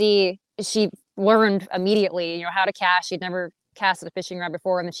could just see she learned immediately, how to cast. She'd never casted a fishing rod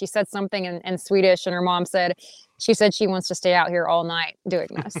before. And then she said something in Swedish, and her mom said she wants to stay out here all night doing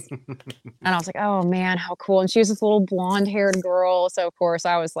this. And I was like, oh man, how cool. And she was this little blonde haired girl. So of course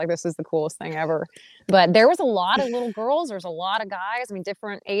I was like, this is the coolest thing ever. But there was a lot of little girls. There's a lot of guys,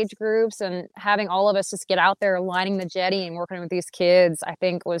 different age groups, and having all of us just get out there lining the jetty and working with these kids, I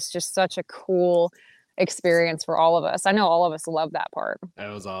think was just such a cool experience for all of us. I know all of us love that part. That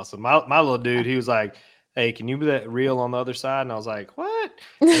was awesome. My little dude, he was like, hey, can you be that reel on the other side? And I was like, what?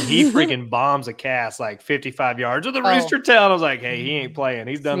 And he freaking bombs a cast like 55 yards with a rooster tail. And I was like, hey, he ain't playing.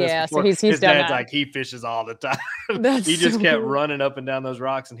 He's done this before. So he's His done dad's that. like, he fishes all the time. That's He just so kept cool. running up and down those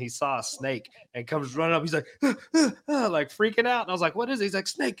rocks, and he saw a snake and comes running up. He's like, like freaking out. And I was like, what is it? He's like,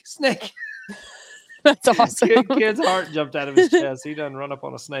 snake. That's awesome. Kid's heart jumped out of his chest. He done run up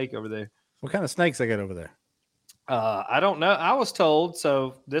on a snake over there. What kind of snakes they got over there? I don't know. I was told.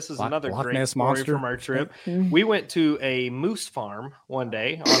 So this is another Loch great Ness story monster? from our trip. We went to a moose farm one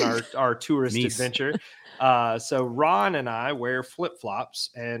day on our tourist Nice. adventure. So Ron and I wear flip-flops,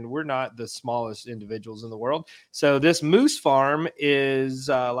 and we're not the smallest individuals in the world. So this moose farm is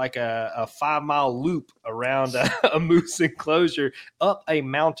like a 5-mile loop around a moose enclosure up a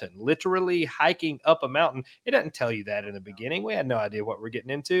mountain, literally hiking up a mountain. It doesn't tell you that in the beginning. We had no idea what we're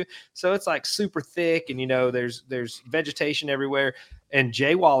getting into. So it's like super thick, and there's vegetation everywhere. And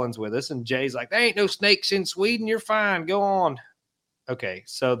Jay Wallen's with us, and Jay's like, there ain't no snakes in Sweden. You're fine. Go on. Okay,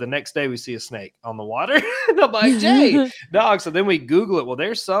 so the next day we see a snake on the water. And I'm like, Jay, dog. So then we Google it. Well,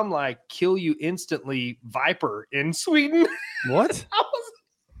 there's some like kill you instantly viper in Sweden. What?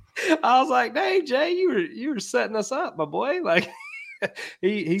 I was like, hey, Jay, you were setting us up, my boy. Like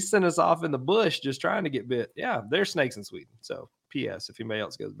he sent us off in the bush just trying to get bit. Yeah, there's snakes in Sweden. So P.S. if anybody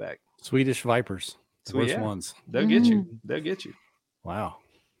else goes back. Swedish vipers. The worst Yeah. ones. They'll get you. They'll get you. Wow.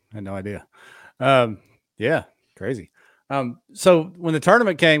 I had no idea. Yeah, crazy. So when the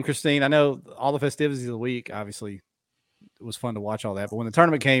tournament came, Christine, I know all the festivities of the week, obviously it was fun to watch all that, but when the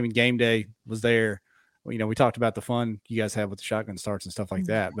tournament came and game day was there, we talked about the fun you guys have with the shotgun starts and stuff like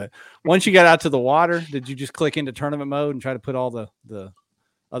that. But once you got out to the water, did you just click into tournament mode and try to put all the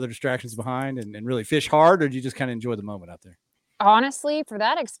other distractions behind and really fish hard, or did you just kind of enjoy the moment out there? Honestly, for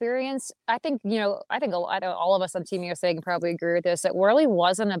that experience, I think all of us on Team USA can probably agree with this. It really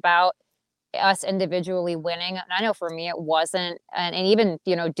wasn't about us individually winning. And I know for me, it wasn't. And even,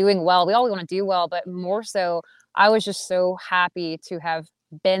 doing well, we all want to do well, but more so, I was just so happy to have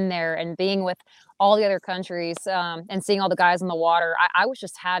been there and being with all the other countries and seeing all the guys in the water, I was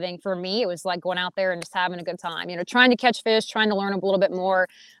just having, for me, it was like going out there and just having a good time, you know, trying to catch fish, trying to learn a little bit more.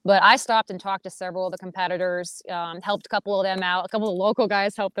 But I stopped and talked to several of the competitors, helped a couple of them out. A couple of local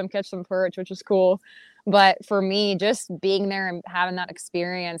guys helped them catch some perch, which was cool. But for me, just being there and having that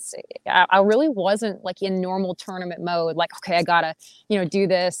experience, I really wasn't like in normal tournament mode. Like, okay, I gotta, you know, do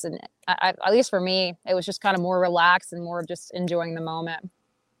this. And at least for me, it was just kind of more relaxed and more of just enjoying the moment.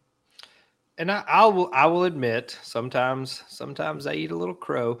 And I will admit, sometimes I eat a little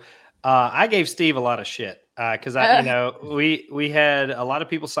crow. I gave Steve a lot of shit because you know, we had a lot of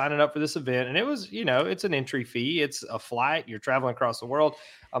people signing up for this event, and it was, you know, it's an entry fee, it's a flight, you're traveling across the world.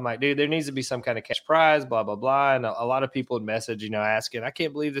 I'm like, dude, there needs to be some kind of cash prize, blah blah blah. And a lot of people would message, you know, asking, I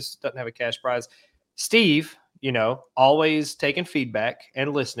can't believe this doesn't have a cash prize. Steve, you know, always taking feedback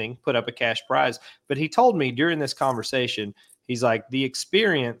and listening, put up a cash prize. But he told me during this conversation, he's like, the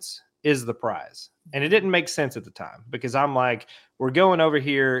experience is the prize. And it didn't make sense at the time because I'm like, we're going over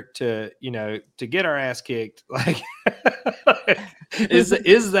here to, you know, to get our ass kicked. Like,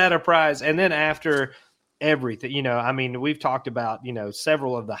 is that a prize? And then after everything, you know, I mean, we've talked about, you know,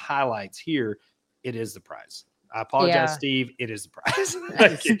 several of the highlights here. It is the prize. I apologize, Steve. It is the prize.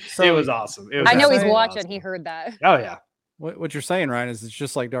 Like, it was awesome. It was I know he's absolutely watching. awesome. He heard that. Oh, yeah. What you're saying, Ryan, is it's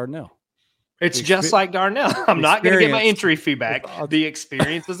just like Dardanelle. It's just like Dardanelle. I'm not going to get my entry fee back. The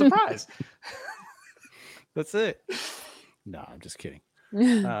experience is the prize. That's it. No, I'm just kidding.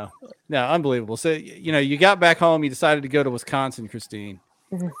 No, unbelievable. So, you know, you got back home, you decided to go to Wisconsin, Christine.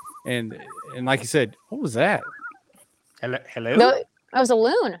 And like you said, what was that? Hello? No, that was a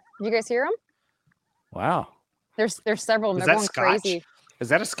loon. Did you guys hear him? Wow. There's several. Is They're that going Scotch? crazy. Is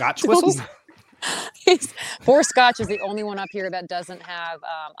that a Scotch whistle? Fort Scotch is the only one up here that doesn't have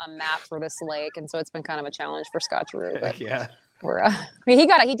a map for this lake, and so it's been kind of a challenge for Scotcheroo. But Yeah. we're I mean,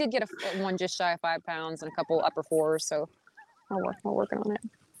 he did get one just shy of 5 pounds and a couple upper fours, so we're working on it.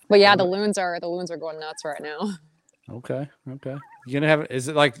 But yeah, the loons are going nuts right now. Okay. You gonna have? Is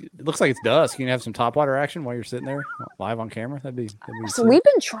it like? It looks like it's dusk. You gonna have some topwater action while you're sitting there live on camera? That'd be So we've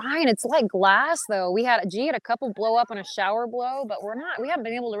been trying. It's like glass though. We had a couple blow up on a shower blow, but we haven't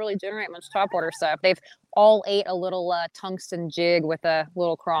been able to really generate much topwater stuff. They've all ate a little tungsten jig with a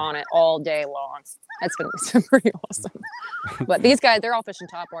little craw on it all day long. It's been pretty awesome. But these guys, they're all fishing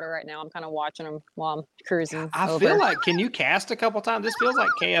topwater right now. I'm kind of watching them while I'm cruising. I feel like, can you cast a couple times? This feels like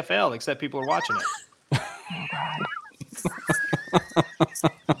KFL, except people are watching it.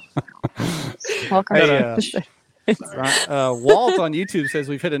 Welcome. Walt on YouTube says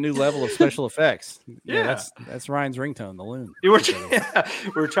we've hit a new level of special effects. Yeah. That's Ryan's ringtone, the loon.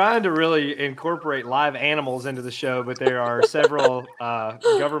 We're trying to really incorporate live animals into the show, but there are several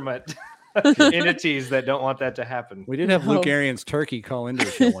government entities that don't want that to happen. We did have Luke Arians' turkey call into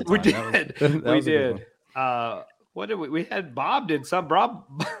the show one time. We did. What did we had? Bob did some.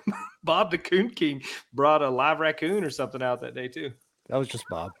 Bob the Coon King brought a live raccoon or something out that day too. That was just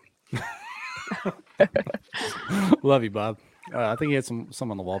Bob. Love you, Bob. I think he had some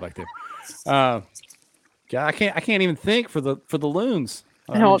on the wall back there. Yeah, I can't even think for the loons.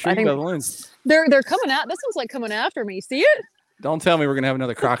 I think the loons. They're coming out. This one's like coming after me. See it? Don't tell me we're gonna have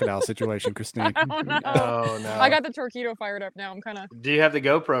another crocodile situation, Christine. I don't know. Oh no! I got the torpedo fired up now. I'm kind of. Do you have the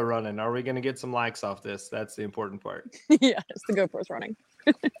GoPro running? Are we gonna get some likes off this? That's the important part. Yes, the GoPro's running.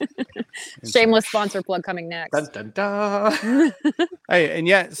 Shameless sponsor plug coming next. Dun, dun, dun. Hey, and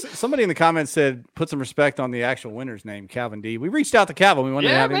yet somebody in the comments said put some respect on the actual winner's name, Calvin D. We reached out to Calvin. We wanted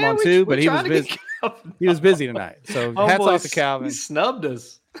to have him on too, but he was busy. He was busy tonight. So hats off to Calvin. He snubbed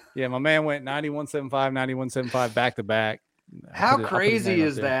us. Yeah, my man went 91.75, 91.75 back to back. How crazy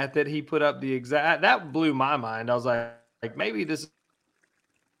is that he put up the exact? That blew my mind. I was like maybe this.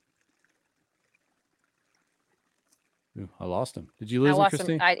 Ooh, I lost him. Did you lose him,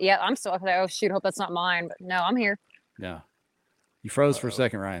 Christine? Yeah, I'm still. Oh shoot! Hope that's not mine. But no, I'm here. Yeah, you froze for a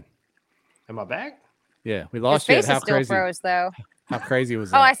second, Ryan. Am I back? Yeah, we lost His you. face How is still crazy? Froze though. How crazy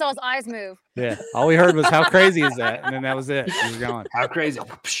was that? Oh, I saw his eyes move. Yeah, all we heard was how crazy is that, and then that was it. He was gone. How crazy?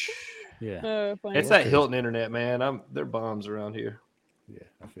 Yeah, it's that Hilton internet, man. They're bombs around here. Yeah,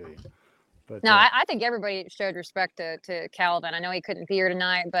 I feel you. But no, I think everybody showed respect to Calvin. I know he couldn't be here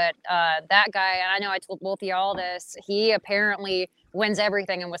tonight, but that guy, and I know I told both of y'all this, he apparently wins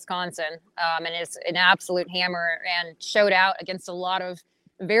everything in Wisconsin and is an absolute hammer and showed out against a lot of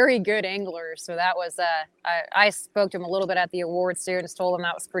very good anglers. So that was, I spoke to him a little bit at the awards too and just told him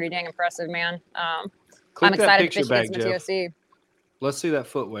that was pretty dang impressive, man. I'm excited to fish against him at TOC. Let's see that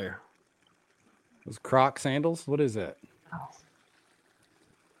footwear. Those Croc sandals? What is that? Oh.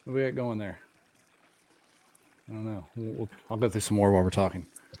 What we got going there? I don't know. I'll go through some more while we're talking.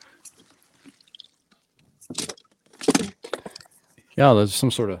 Yeah, there's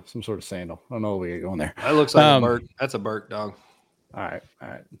some sort of sandal. I don't know what we got going there. That looks like a Burke. That's a Burke dog. All right.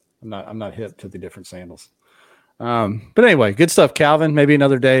 I'm not hip to the different sandals. But anyway, good stuff, Calvin. Maybe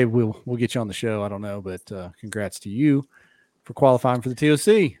another day we'll get you on the show. I don't know, but congrats to you for qualifying for the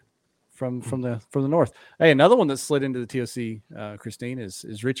TOC from the north. Hey, another one that slid into the TOC, Christine,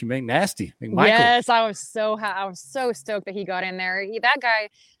 is Richie McNasty. McMichael. Yes, I was so stoked that he got in there. That guy,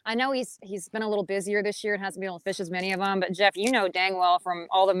 I know he's been a little busier this year and hasn't been able to fish as many of them. But Jeff, you know dang well from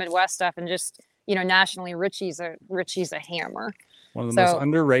all the Midwest stuff and just nationally, Richie's a hammer. One of the most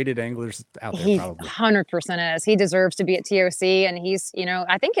underrated anglers out there, he probably. 100% is. He deserves to be at TOC, and he's,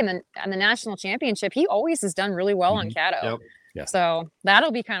 I think in the national championship, he always has done really well on Caddo. Yep. Yeah. So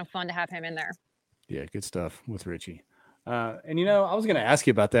that'll be kind of fun to have him in there. Yeah, good stuff with Richie. And I was going to ask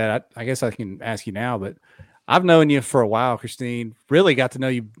you about that. I guess I can ask you now, but I've known you for a while, Christine. Really got to know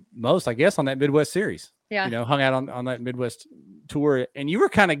you most, I guess, on that Midwest series. Yeah. Hung out on that Midwest tour, and you were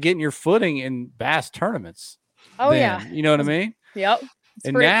kind of getting your footing in bass tournaments. Oh then, yeah. You know what I mean? Yep. It's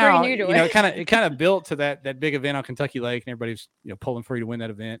and pretty now, new to it. it kind of built to that big event on Kentucky Lake, and everybody's pulling for you to win that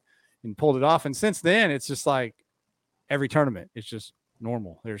event, and pulled it off. And since then, it's just like every tournament, it's just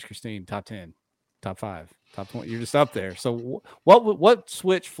normal. There's Christine, top 10, top 5, top 20. You're just up there. So what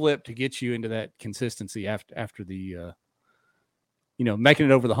switch flipped to get you into that consistency after the making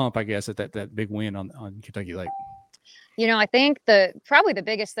it over the hump, I guess, at that big win on Kentucky Lake? I think probably the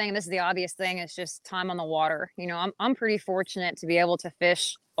biggest thing, and this is the obvious thing, is just time on the water. I'm pretty fortunate to be able to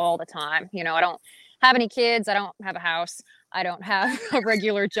fish all the time. I don't have any kids. I don't have a house. I don't have a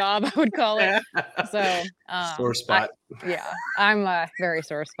regular job, I would call it. So sore spot. I'm a very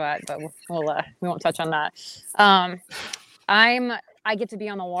sore spot, but we won't touch on that. I get to be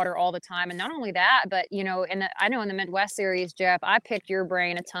on the water all the time. And not only that, but I know in the Midwest series, Jeff, I picked your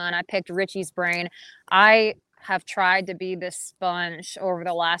brain a ton. I picked Richie's brain. I have tried to be this sponge over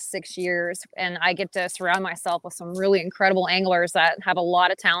the last 6 years, and I get to surround myself with some really incredible anglers that have a lot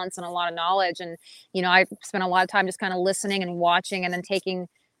of talents and a lot of knowledge. And, I spent a lot of time just kind of listening and watching, and then taking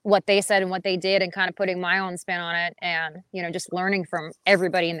what they said and what they did and kind of putting my own spin on it. And, just learning from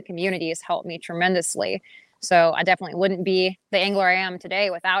everybody in the community has helped me tremendously. So I definitely wouldn't be the angler I am today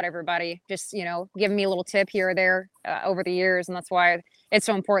without everybody just, giving me a little tip here or there over the years. And that's why it's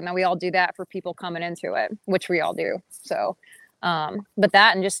so important that we all do that for people coming into it, which we all do. So, but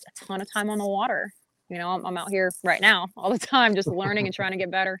that and just a ton of time on the water. I'm out here right now all the time, just learning and trying to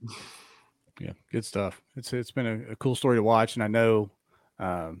get better. Yeah, good stuff. It's been a cool story to watch. And I know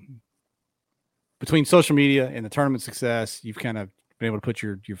between social media and the tournament success, you've kind of been able to put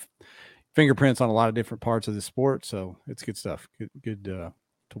your fingerprints on a lot of different parts of the sport. So it's good stuff. Good to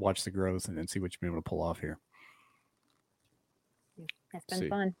watch the growth and see what you've been able to pull off here. It's been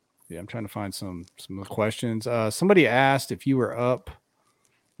fun. Yeah, I'm trying to find some of the questions. Somebody asked if you were up.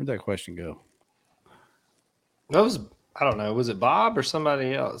 Where'd that question go? That was, I don't know, was it Bob or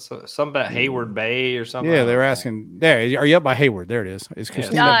somebody else? Something about Hayward Bay or something? Yeah, they were asking. There, are you up by Hayward? There it is. Is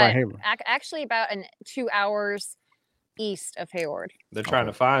Christine up by Hayward? Actually, about 2 hours east of Hayward. They're trying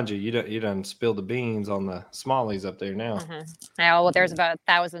to find you. You done spilled the beans on the smallies up there now. Yeah, well, there's about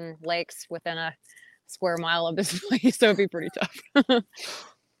 1,000 lakes within a square mile of this place, so it'd be pretty tough.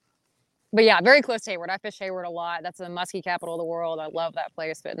 But yeah, very close to Hayward. I fish Hayward a lot. That's the muskie capital of the world. I love that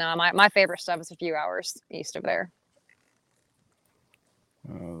place. But no, my favorite stuff is a few hours east of there.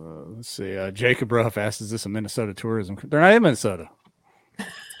 Let's see. Jacob Ruff asked, "Is this a Minnesota tourism?" They're not in Minnesota.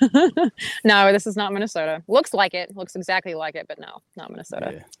 No, this is not Minnesota. Looks like it. Looks exactly like it, but no, not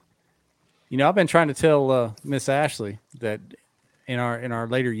Minnesota. Yeah. I've been trying to tell Miss Ashley that in our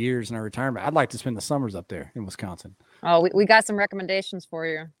later years in our retirement, I'd like to spend the summers up there in Wisconsin. Oh, we got some recommendations for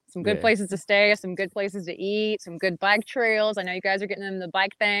you. Some good places to stay, some good places to eat, some good bike trails. I know you guys are getting into the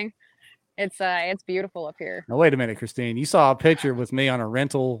bike thing. It's beautiful up here. Now, wait a minute, Christine. You saw a picture with me on a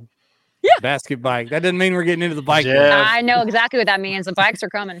rental basket bike. That doesn't mean we're getting into the bike. I know exactly what that means. The bikes are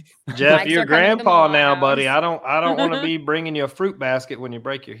coming. Jeff, you're grandpa now, buddy. I don't want to be bringing you a fruit basket when you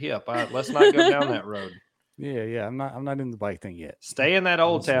break your hip. Let's not go down that road. Yeah. I'm not in the bike thing yet. Stay in that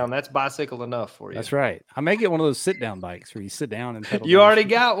old town. That's bicycle enough for you. That's right. I may get one of those sit down bikes where you sit down and pedal. You already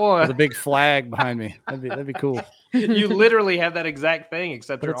got one. With a big flag behind me. That'd be cool. You literally have that exact thing,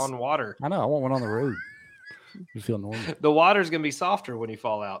 except you're on water. I know. I want one on the road. You feel normal. The water's gonna be softer when you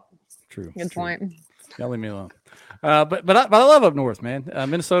fall out. True. Good point. Y'all leave me alone. But I love up north, man.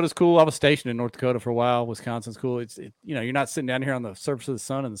 Minnesota's cool. I was stationed in North Dakota for a while. Wisconsin's cool. You're not sitting down here on the surface of the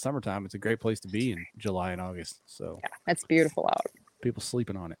sun in the summertime. It's a great place to be in July and August. So yeah, it's beautiful out. People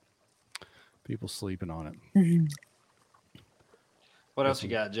sleeping on it. People sleeping on it. What else you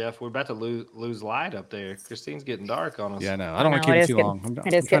got, Jeff? We're about to lose light up there. Christine's getting dark on us. Yeah, no, I don't want to No, keep it it too is getting- long.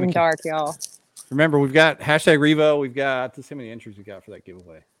 It is getting dark, y'all. Remember, we've got hashtag Revo. We've got, let's see how many entries we got for that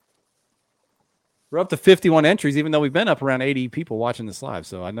giveaway. We're up to 51 entries, even though we've been up around 80 people watching this live.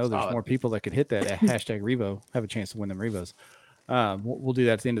 So I know there's Solid. more people that could hit that at hashtag Revo, have a chance to win them Revos. We'll do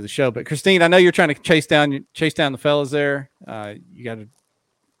that at the end of the show. But Christine, I know you're trying to chase down the fellas there. You got to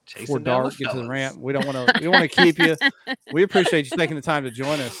before dark get to the ramp. We don't want to keep you. We appreciate you taking the time to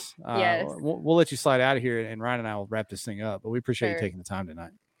join us. Yes. We'll let you slide out of here, and Ryan and I will wrap this thing up. But we appreciate you Sure. taking the time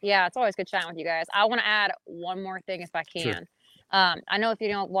tonight. Yeah, it's always good chatting with you guys. I want to add one more thing if I Sure. can. I know if you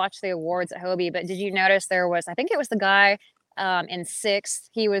don't watch the awards at Hobie, but did you notice there was, I think it was the guy in sixth.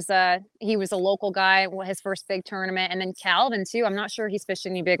 He was a local guy, his first big tournament. And then Calvin too. I'm not sure he's fished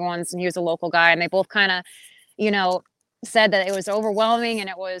any big ones, and he was a local guy. And they both kind of, said that it was overwhelming, and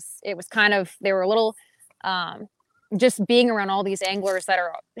it was kind of, they were a little just being around all these anglers that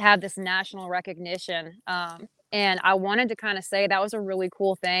have this national recognition. And I wanted to kind of say that was a really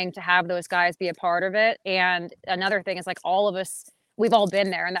cool thing to have those guys be a part of it. And another thing is, like, all of us, we've all been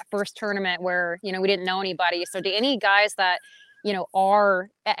there in that first tournament where, we didn't know anybody. So to any guys that, are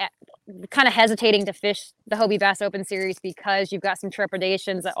kind of hesitating to fish the Hobie Bass Open Series because you've got some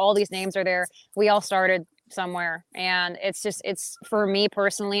trepidations that all these names are there, we all started somewhere. And it's for me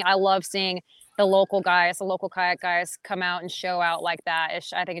personally, I love seeing the local kayak guys come out and show out like that.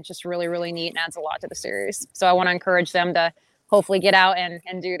 I think it's just really, really neat and adds a lot to the series. So I want to encourage them to hopefully get out and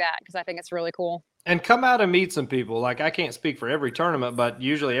do that, because I think it's really cool. And come out and meet some people. Like, I can't speak for every tournament, but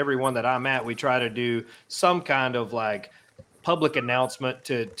usually every one that I'm at, we try to do some kind of like public announcement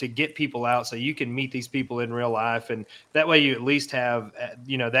to get people out so you can meet these people in real life. And that way you at least have,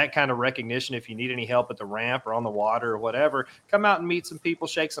 that kind of recognition. If you need any help at the ramp or on the water or whatever, come out and meet some people,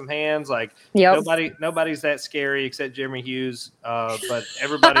 shake some hands. Like, Yep. nobody's that scary except Jeremy Hughes. But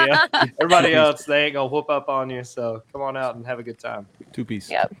everybody else, they ain't gonna whoop up on you. So come on out and have a good time.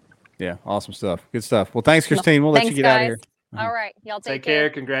 Two-piece. Yep. Yeah, awesome stuff. Good stuff. Well, thanks, Christine. We'll let you Thanks, get out of guys. here. All right. Y'all Take care.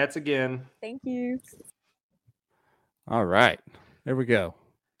 Congrats again. Thank you. All right. There we go.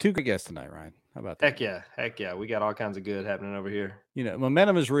 Two good guests tonight, Ryan. How about that? Heck yeah. We got all kinds of good happening over here.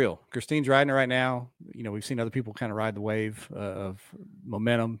 Momentum is real. Christine's riding it right now. We've seen other people kind of ride the wave of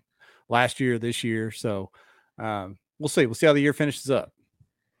momentum last year, this year. So we'll see. We'll see how the year finishes up.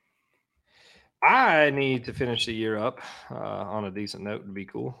 I need to finish the year up on a decent note to be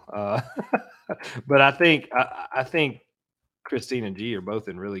cool. But I think Christine and G are both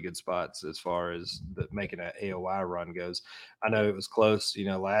in really good spots as far as making an AOY run goes. I know it was close,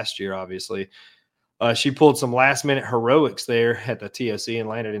 last year, obviously. She pulled some last minute heroics there at the TOC and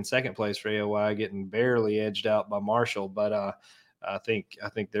landed in second place for AOY, getting barely edged out by Marshall. But I think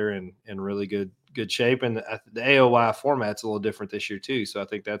they're in really good shape. And the AOY format's a little different this year too. So I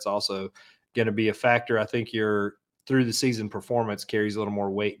think that's also going to be a factor. I think your through the season performance carries a little more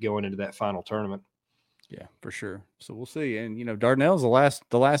weight going into that final tournament. Yeah, for sure. So we'll see. And Dardanelle's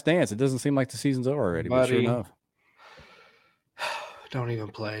the last dance. It doesn't seem like the season's over already, but sure enough. Don't even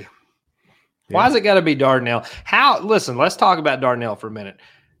play. Yeah. Why's it got to be Dardanelle? Listen, let's talk about Dardanelle for a minute.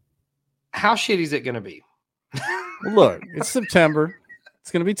 How shitty is it going to be? Well, look, it's September.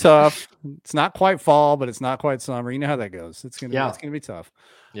 It's going to be tough. It's not quite fall, but it's not quite summer. You know how that goes. It's going to be tough.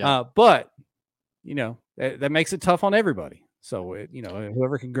 Yeah. But that makes it tough on everybody. So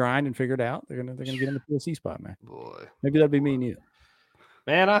whoever can grind and figure it out, they're gonna get in the POC spot, man. Boy, maybe that'd be me and you.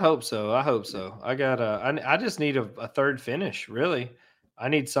 Man, I hope so. I just need a third finish. Really, I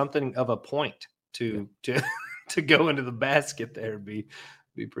need something of a point to go into the basket there. Be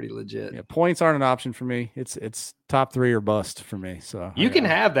pretty legit. Yeah, points aren't an option for me. It's top 3 or bust for me. So you can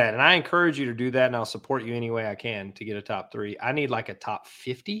have that, and I encourage you to do that, and I'll support you any way I can to get a top 3. I need like a top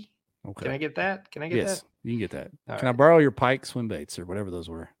 50. Okay. Can I get that? Yes, you can get that. All can right. I borrow your Pike swim baits or whatever those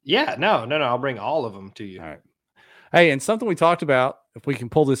were? Yeah, no. I'll bring all of them to you. All right. Hey, and something we talked about, if we can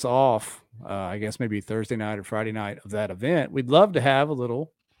pull this off, I guess maybe Thursday night or Friday night of that event, we'd love to have a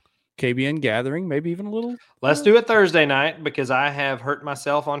little KBN gathering, maybe even a little. Let's do it Thursday night because I have hurt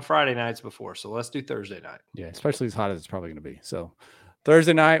myself on Friday nights before. So let's do Thursday night. Yeah, especially as hot as it's probably going to be. So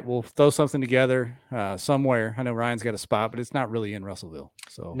Thursday night, we'll throw something together somewhere. I know Ryan's got a spot, but it's not really in Russellville.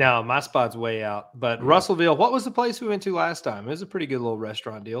 So no, my spot's way out. But Russellville, what was the place we went to last time? It was a pretty good little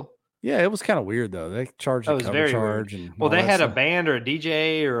restaurant deal. Yeah, it was kind of weird though. They charged a cover charge, and well, they had a band or a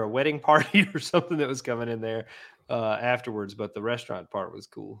DJ or a wedding party or something that was coming in there afterwards. But the restaurant part was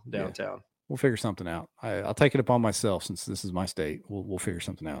cool downtown. Yeah. We'll figure something out. I'll take it upon myself since this is my state. We'll figure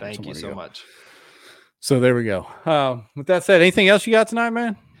something out. Thank you so much. So there we go. With that said, anything else you got tonight,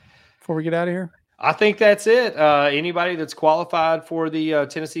 man? before we get out of here? I think that's it. Anybody that's qualified for the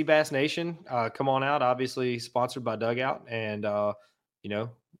Tennessee Bass Nation, come on out. Obviously sponsored by Dugout, and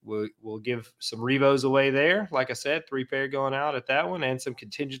we'll give some Revos away there. Like I said, 3 pair going out at that one, and some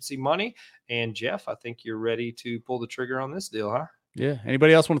contingency money. And Jeff, I think you're ready to pull the trigger on this deal, huh? Yeah.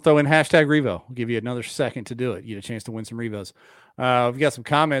 Anybody else want to throw in hashtag Revo? We'll give you another second to do it. You get a chance to win some Revos. We've got some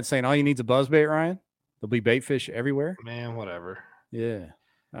comments saying all you need is a buzz bait, Ryan. There'll be bait fish everywhere. Man, whatever. Yeah.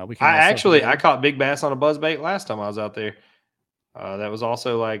 We I caught big bass on a buzz bait last time I was out there. That was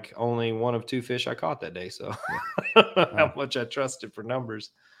also like only one of 2 fish I caught that day. So how much I trusted for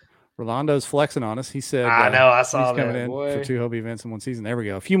numbers. Rolando's flexing on us. He said, I know, I saw he's coming that, in boy. for 2 Hobie events in one season. There we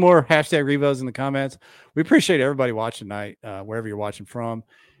go. A few more hashtag Revos in the comments. We appreciate everybody watching tonight, wherever you're watching from.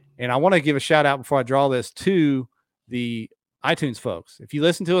 And I want to give a shout out before I draw this to the iTunes folks. If you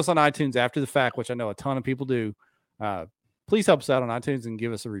listen to us on iTunes after the fact, which I know a ton of people do, please help us out on iTunes and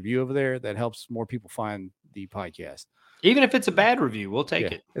give us a review over there. That helps more people find the podcast. Even if it's a bad review, we'll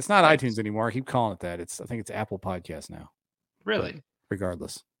take it. It's not iTunes anymore. I keep calling it that. I think it's Apple Podcast now. Really? But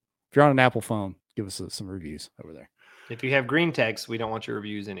regardless. If you're on an Apple phone, give us some reviews over there. If you have green text, we don't want your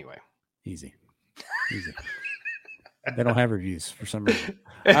reviews anyway. Easy. They don't have reviews for some reason.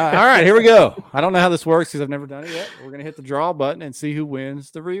 All right, here we go. I don't know how this works because I've never done it yet. We're going to hit the draw button and see who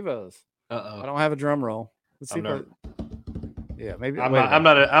wins the Revos. I don't have a drum roll. Let's see. Yeah, maybe.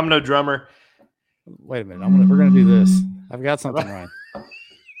 I'm no drummer. Wait a minute. We're gonna do this. I've got something, Ryan.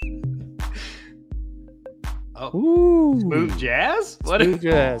 Oh, ooh, smooth jazz. Smooth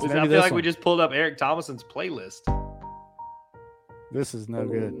jazz. I feel like we just pulled up Eric Thomason's playlist. This is no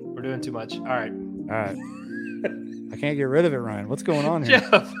good. We're doing too much. All right. I can't get rid of it, Ryan. What's going on here?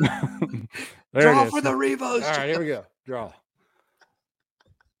 Jeff. Draw for the Revos. All right, here we go. Draw.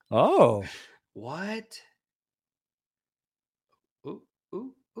 Oh. What? Ooh,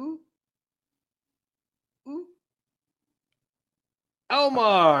 ooh, ooh. Ooh.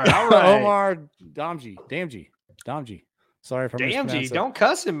 Omar. All right. Omar Damji. Sorry if I mispronounced it. Don't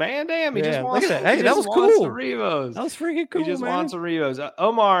cuss him, man. Damn, he just wants. Hey, that was cool. Revos. That was freaking cool. He just wants the Revos.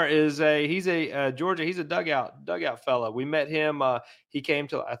 Omar is he's a Georgia. He's a dugout fella. We met him. He came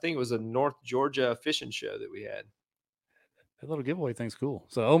to, I think it was a North Georgia fishing show that we had. That little giveaway thing's cool.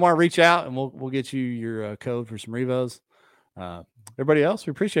 So Omar, reach out and we'll get you your code for some Revos. Everybody else,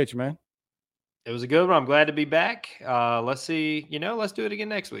 we appreciate you, man. It was a good one. I'm glad to be back. Let's see. Let's do it again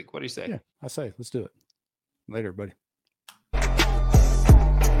next week. What do you say? Yeah, I say let's do it. Later, buddy.